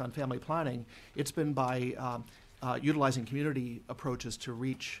progress on family planning, it's been by utilizing community approaches to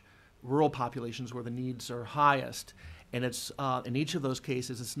reach rural populations where the needs are highest. And it's in each of those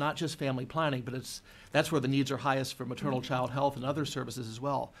cases, it's not just family planning, but that's where the needs are highest for maternal child health and other services as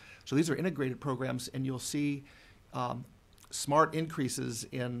well. So these are integrated programs, and you'll see smart increases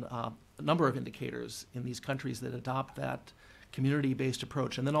in a number of indicators in these countries that adopt that community-based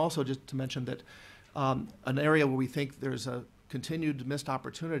approach. And then also just to mention that an area where we think there's a continued missed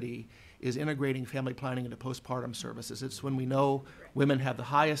opportunity is integrating family planning into postpartum services. It's when we know women have the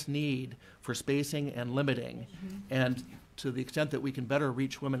highest need for spacing and limiting, and to the extent that we can better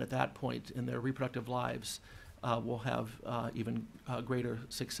reach women at that point in their reproductive lives, we'll have even greater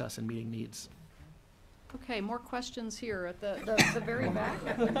success in meeting needs. Okay, more questions here at the very back.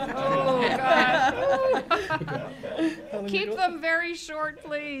 Oh, gosh. Keep them very short,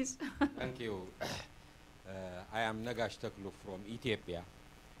 please. Thank you. I am Nagash Taklu from Ethiopia,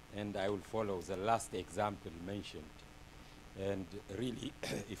 and I will follow the last example mentioned. And really,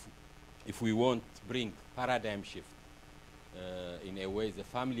 if we want to bring paradigm shift in a way the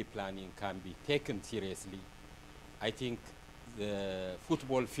family planning can be taken seriously, I think the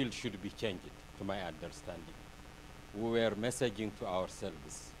football field should be changed, to my understanding. We were messaging to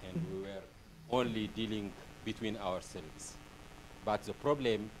ourselves, and we were only dealing between ourselves. But the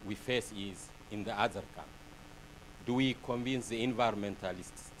problem we face is in the other camp. Do we convince the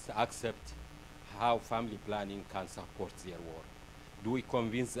environmentalists to accept how family planning can support their work? Do we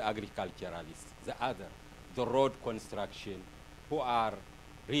convince the agriculturalists, the road construction, who are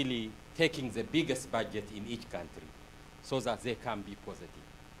really taking the biggest budget in each country so that they can be positive?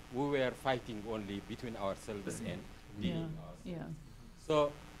 We were fighting only between ourselves and dealing ourselves. Yeah.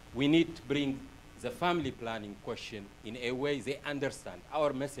 So we need to bring the family planning question in a way they understand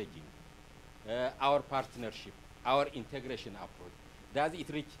our messaging, our partnership, our integration approach. Does it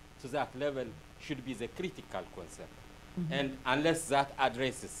reach to that level should be the critical concern. And unless that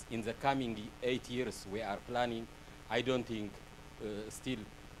addresses in the coming 8 years we are planning, I don't think still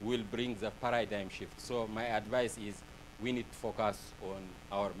will bring the paradigm shift. So my advice is we need to focus on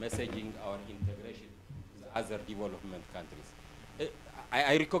our messaging, our integration with other development countries.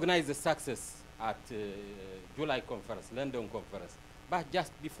 I recognize the success at July conference, London conference, but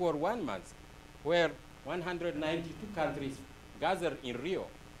just before 1 month, where 192 countries gathered in Rio,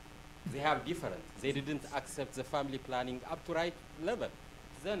 they have different. They didn't accept the family planning up to right level.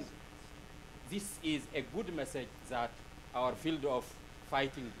 Then this is a good message that our field of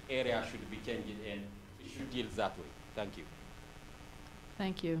fighting area should be changed and it should deal that way. Thank you.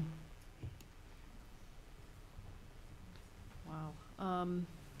 Thank you. Wow.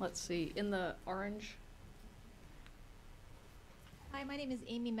 Let's see, in the orange. Hi, my name is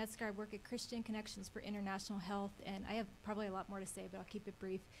Amy Metzger. I work at Christian Connections for International Health, and I have probably a lot more to say, but I'll keep it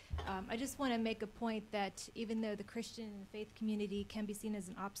brief. I just want to make a point that even though the Christian and faith community can be seen as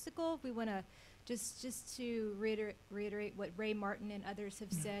an obstacle, we want to just to reiterate what Ray Martin and others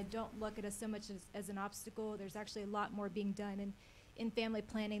have said, don't look at us so much as an obstacle. There's actually a lot more being done in family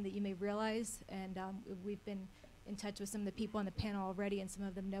planning that you may realize, and we've been in touch with some of the people on the panel already, and some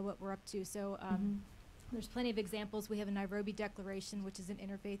of them know what we're up to. So there's plenty of examples. We have a Nairobi Declaration, which is an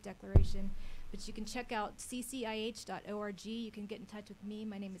interfaith declaration, but you can check out ccih.org. You can get in touch with me.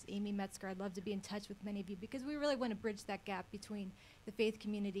 My name is Amy Metzger. I'd love to be in touch with many of you because we really want to bridge that gap between the faith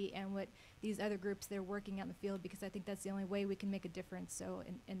community and what these other groups that are working out in the field, because I think that's the only way we can make a difference. So,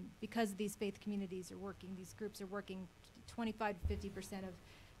 and because these faith communities are working, these groups are working 25 to 50% of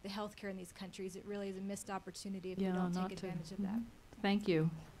the healthcare in these countries, it really is a missed opportunity if we don't take advantage of that. Thank you.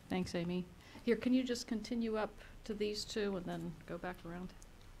 Thanks, Amy. Here, can you just continue up to these two and then go back around?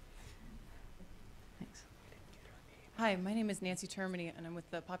 Thanks. Hi, my name is Nancy Termini, and I'm with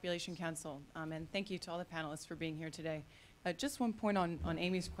the Population Council. And thank you to all the panelists for being here today. Just one point on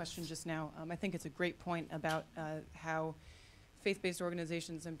Amy's question just now. I think it's a great point about how faith-based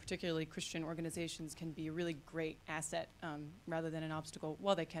organizations, and particularly Christian organizations, can be a really great asset rather than an obstacle.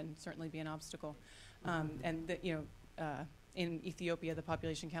 Well, they can certainly be an obstacle. And that, in Ethiopia, the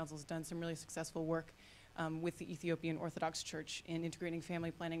Population Council has done some really successful work with the Ethiopian Orthodox Church in integrating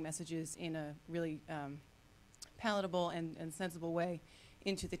family planning messages in a really palatable and sensible way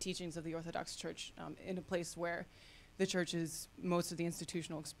into the teachings of the Orthodox Church in a place where the church is most of the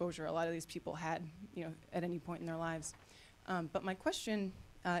institutional exposure a lot of these people had, at any point in their lives. But my question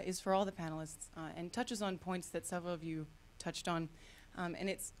is for all the panelists and touches on points that several of you touched on. And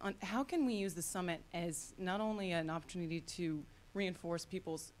it's on how can we use the summit as not only an opportunity to reinforce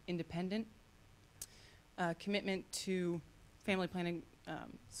people's independent commitment to family planning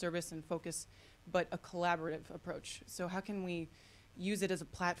service and focus, but a collaborative approach. So how can we use it as a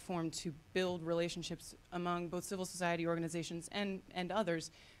platform to build relationships among both civil society organizations and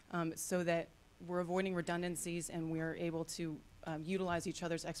others so that we're avoiding redundancies and we're able to utilize each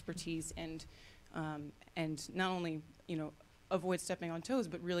other's expertise and not only, avoid stepping on toes,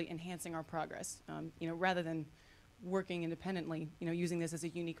 but really enhancing our progress, rather than working independently, using this as a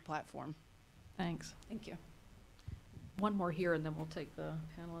unique platform. Thanks. Thank you. One more here, and then we'll take the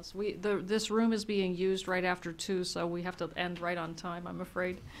panelists. This room is being used right after 2, so we have to end right on time, I'm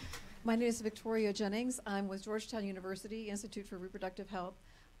afraid. My name is Victoria Jennings. I'm with Georgetown University Institute for Reproductive Health.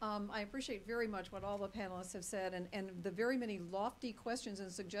 I appreciate very much what all the panelists have said and the very many lofty questions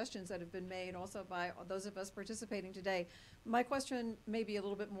and suggestions that have been made also by those of us participating today. My question may be a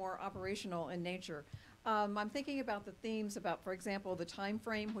little bit more operational in nature. I'm thinking about the themes about, for example, the time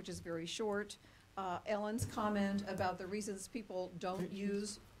frame, which is very short. Ellen's comment about the reasons people don't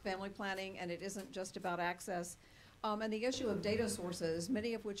use family planning, and it isn't just about access. And the issue of data sources,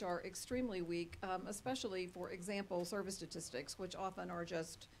 many of which are extremely weak, especially, for example, service statistics, which often are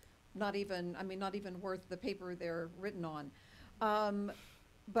just not even worth the paper they're written on.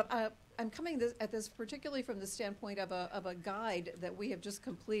 But I'm coming at this particularly from the standpoint of a guide that we have just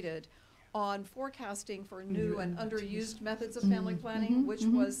completed on forecasting for new and underused methods of family planning, which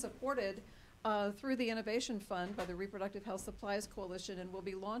was supported through the Innovation Fund by the Reproductive Health Supplies Coalition, and we'll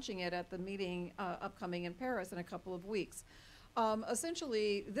be launching it at the meeting upcoming in Paris in a couple of weeks.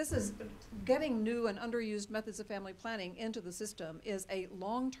 Essentially, this is getting new and underused methods of family planning into the system is a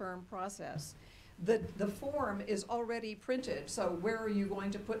long-term process. The form is already printed, so where are you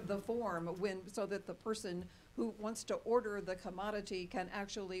going to put the form so that the person who wants to order the commodity can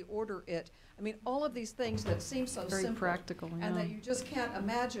actually order it? I mean, all of these things that seem so Very simple, practical, yeah. and that you just can't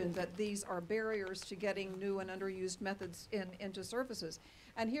imagine that these are barriers to getting new and underused methods into services.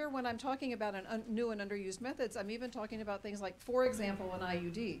 And here, when I'm talking about new and underused methods, I'm even talking about things like, for example, an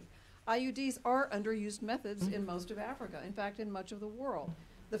IUD. IUDs are underused methods in most of Africa, in fact, in much of the world.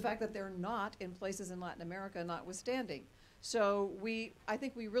 The fact that they're not in places in Latin America notwithstanding. So I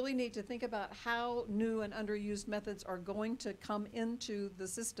think we really need to think about how new and underused methods are going to come into the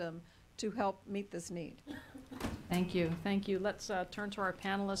system to help meet this need. Thank you. Thank you. Let's turn to our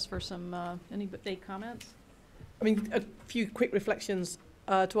panelists for some any comments. I mean, a few quick reflections.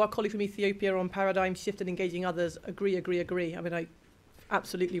 To our colleague from Ethiopia on paradigm shift and engaging others, agree. I mean,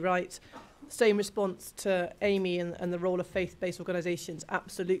 absolutely right. Same response to Amy and the role of faith-based organisations,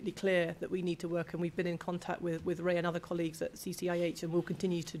 absolutely clear that we need to work, and we've been in contact with Ray and other colleagues at CCIH and will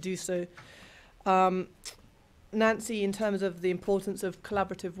continue to do so. Nancy, in terms of the importance of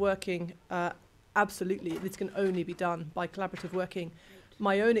collaborative working, absolutely, this can only be done by collaborative working.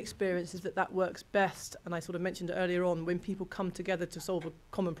 My own experience is that works best, and I sort of mentioned it earlier on, when people come together to solve a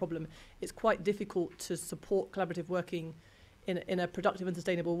common problem. It's quite difficult to support collaborative working in a productive and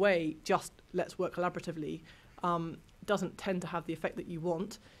sustainable way. Just let's work collaboratively doesn't tend to have the effect that you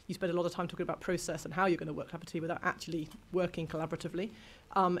want. You spend a lot of time talking about process and how you're going to work collaboratively without actually working collaboratively.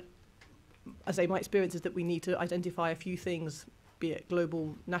 I say my experience is that we need to identify a few things, be it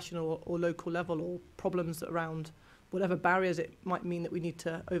global, national or local level, or problems around whatever barriers it might mean that we need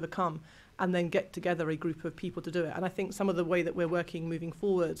to overcome, and then get together a group of people to do it. And I think some of the way that we're working moving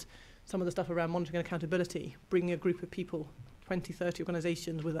forward, some of the stuff around monitoring and accountability, bringing a group of people, 20, 30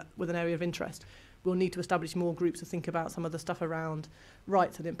 organisations with an area of interest. We'll need to establish more groups to think about some of the stuff around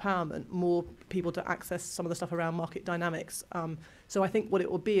rights and empowerment, more people to access some of the stuff around market dynamics. So I think what it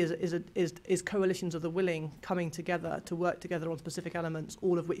will be is coalitions of the willing coming together to work together on specific elements,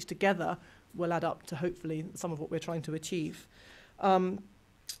 all of which together will add up to hopefully some of what we're trying to achieve.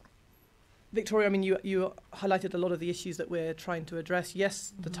 Victoria, I mean, you highlighted a lot of the issues that we're trying to address.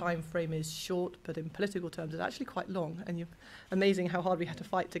 Yes, the time frame is short, but in political terms, it's actually quite long. And amazing how hard we had to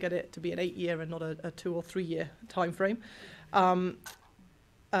fight to get it to be an 8-year and not a 2 or 3 year time frame.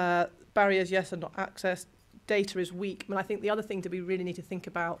 Barriers, yes, and not access. data is weak. I think the other thing that we really need to think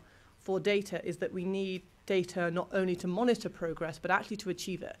about for data is that we need data not only to monitor progress, but actually to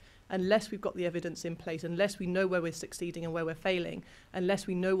achieve it. Unless we've got the evidence in place, unless we know where we're succeeding and where we're failing, unless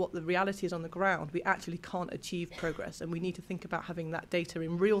we know what the reality is on the ground, we actually can't achieve progress. And we need to think about having that data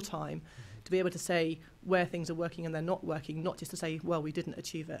in real time to be able to say where things are working and they're not working, not just to say, well, we didn't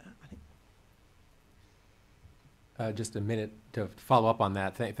achieve it, I think. Just a minute to follow up on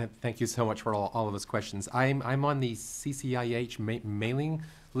that. Thank you so much for all of those questions. I'm on the CCIH mailing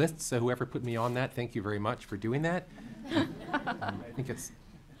list, so whoever put me on that, thank you very much for doing that. I think it's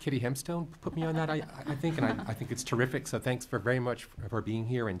Kitty Hemstone put me on that, I think, and I think it's terrific. So thanks very much for being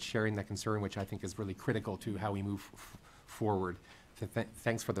here and sharing that concern, which I think is really critical to how we move forward. So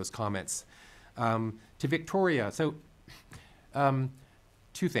thanks for those comments. To Victoria, so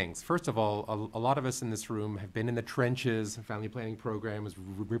two things. First of all, a lot of us in this room have been in the trenches, family planning programs,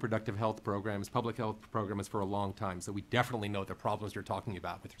 reproductive health programs, public health programs for a long time. So we definitely know the problems you're talking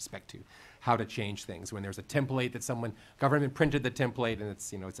about with respect to how to change things. When there's a template that government printed the template and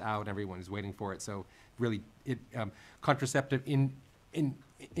it's, it's out, everyone is waiting for it. So really, contraceptive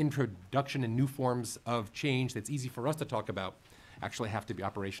introduction and new forms of change that's easy for us to talk about actually have to be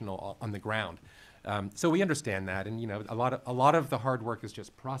operational on the ground. So we understand that, and a lot of the hard work is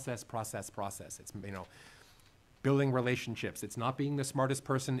just process. It's building relationships. It's not being the smartest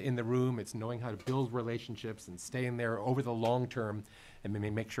person in the room. It's knowing how to build relationships and stay in there over the long term, and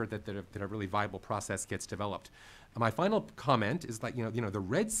make sure that a really viable process gets developed. My final comment is that the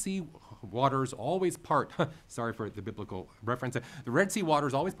Red Sea waters always part. Sorry for the biblical reference. The Red Sea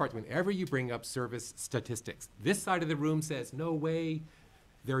waters always part whenever you bring up service statistics. This side of the room says, no way,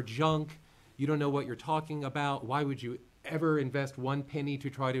 they're junk. You don't know what you're talking about. Why would you ever invest one penny to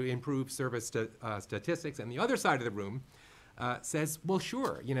try to improve service statistics? And the other side of the room says, well,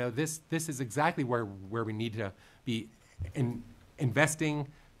 sure, this is exactly where we need to be investing,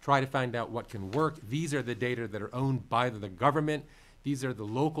 try to find out what can work. These are the data that are owned by the government. These are the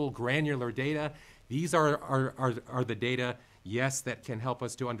local granular data. These are the data, yes, that can help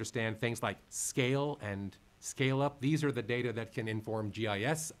us to understand things like scale and scale up. These are the data that can inform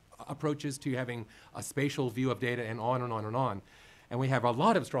GIS approaches to having a spatial view of data, and on and on and on. And we have a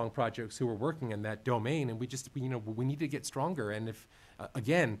lot of strong projects who are working in that domain, and we need to get stronger. And if,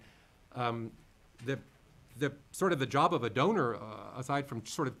 again, the sort of the job of a donor, aside from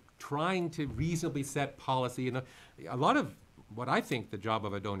sort of trying to reasonably set policy, and a lot of what I think the job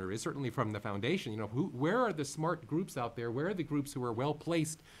of a donor is, certainly from the foundation, where are the smart groups out there? Where are the groups who are well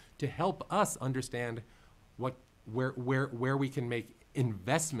placed to help us understand where we can make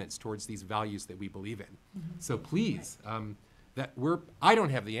investments towards these values that we believe in? Mm-hmm. So please, I don't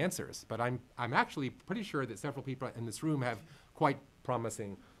have the answers, but I'm actually pretty sure that several people in this room have quite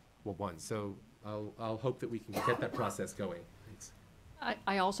promising ones. So I'll hope that we can get that process going. Thanks.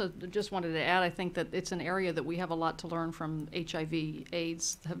 I also just wanted to add, I think that it's an area that we have a lot to learn from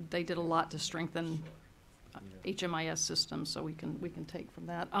HIV/AIDS. They did a lot to strengthen HMIS systems, so we can take from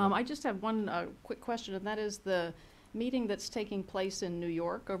that. I just have one quick question, and that is the meeting that's taking place in New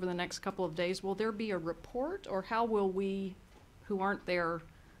York over the next couple of days. Will there be a report, or how will we, who aren't there,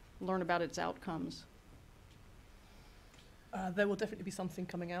 learn about its outcomes? There will definitely be something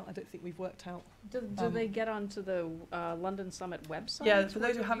coming out. I don't think we've worked out. Do they get onto the London Summit website? Yeah, for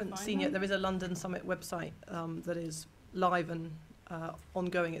those who haven't seen yet, there is a London Summit website that is live and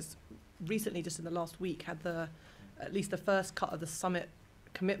ongoing. It's recently, just in the last week, had at least the first cut of the summit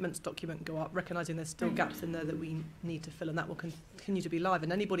commitments document go up, recognising there's still gaps in there that we need to fill, and that will continue to be live.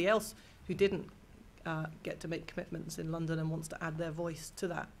 And anybody else who didn't get to make commitments in London and wants to add their voice to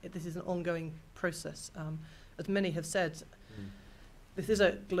that, this is an ongoing process. As many have said, this is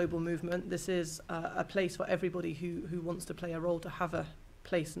a global movement. This is a place for everybody who wants to play a role to have a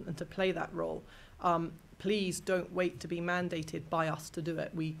place and to play that role. Please don't wait to be mandated by us to do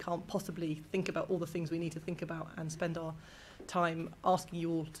it. We can't possibly think about all the things we need to think about and spend our time asking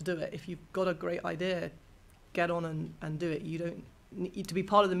you all to do it. If you've got a great idea, get on and do it. You don't need to be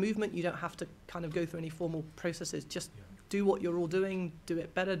part of the movement. You don't have to kind of go through any formal processes. Just do what you're all doing, do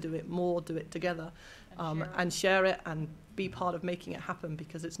it better, do it more, do it together, and share it and be part of making it happen,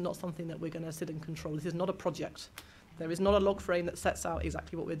 because it's not something that we're going to sit and control. This is not a project. There is not a log frame that sets out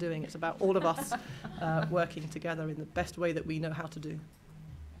exactly what we're doing. It's about all of us working together in the best way that we know how to do.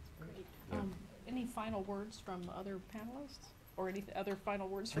 That's great. Any final words from other panelists, or any other final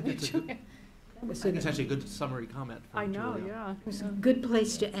words from you, Julia? I think it's actually a good summary comment from I know, Julia. yeah. It was a good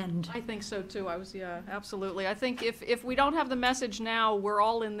place to end. I think so too. Yeah, absolutely. I think if we don't have the message now, we're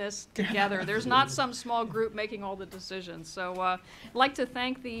all in this together. There's not some small group making all the decisions. So I'd like to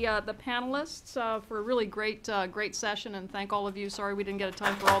thank the panelists for a really great session, and thank all of you. Sorry we didn't get a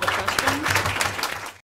time for all the questions.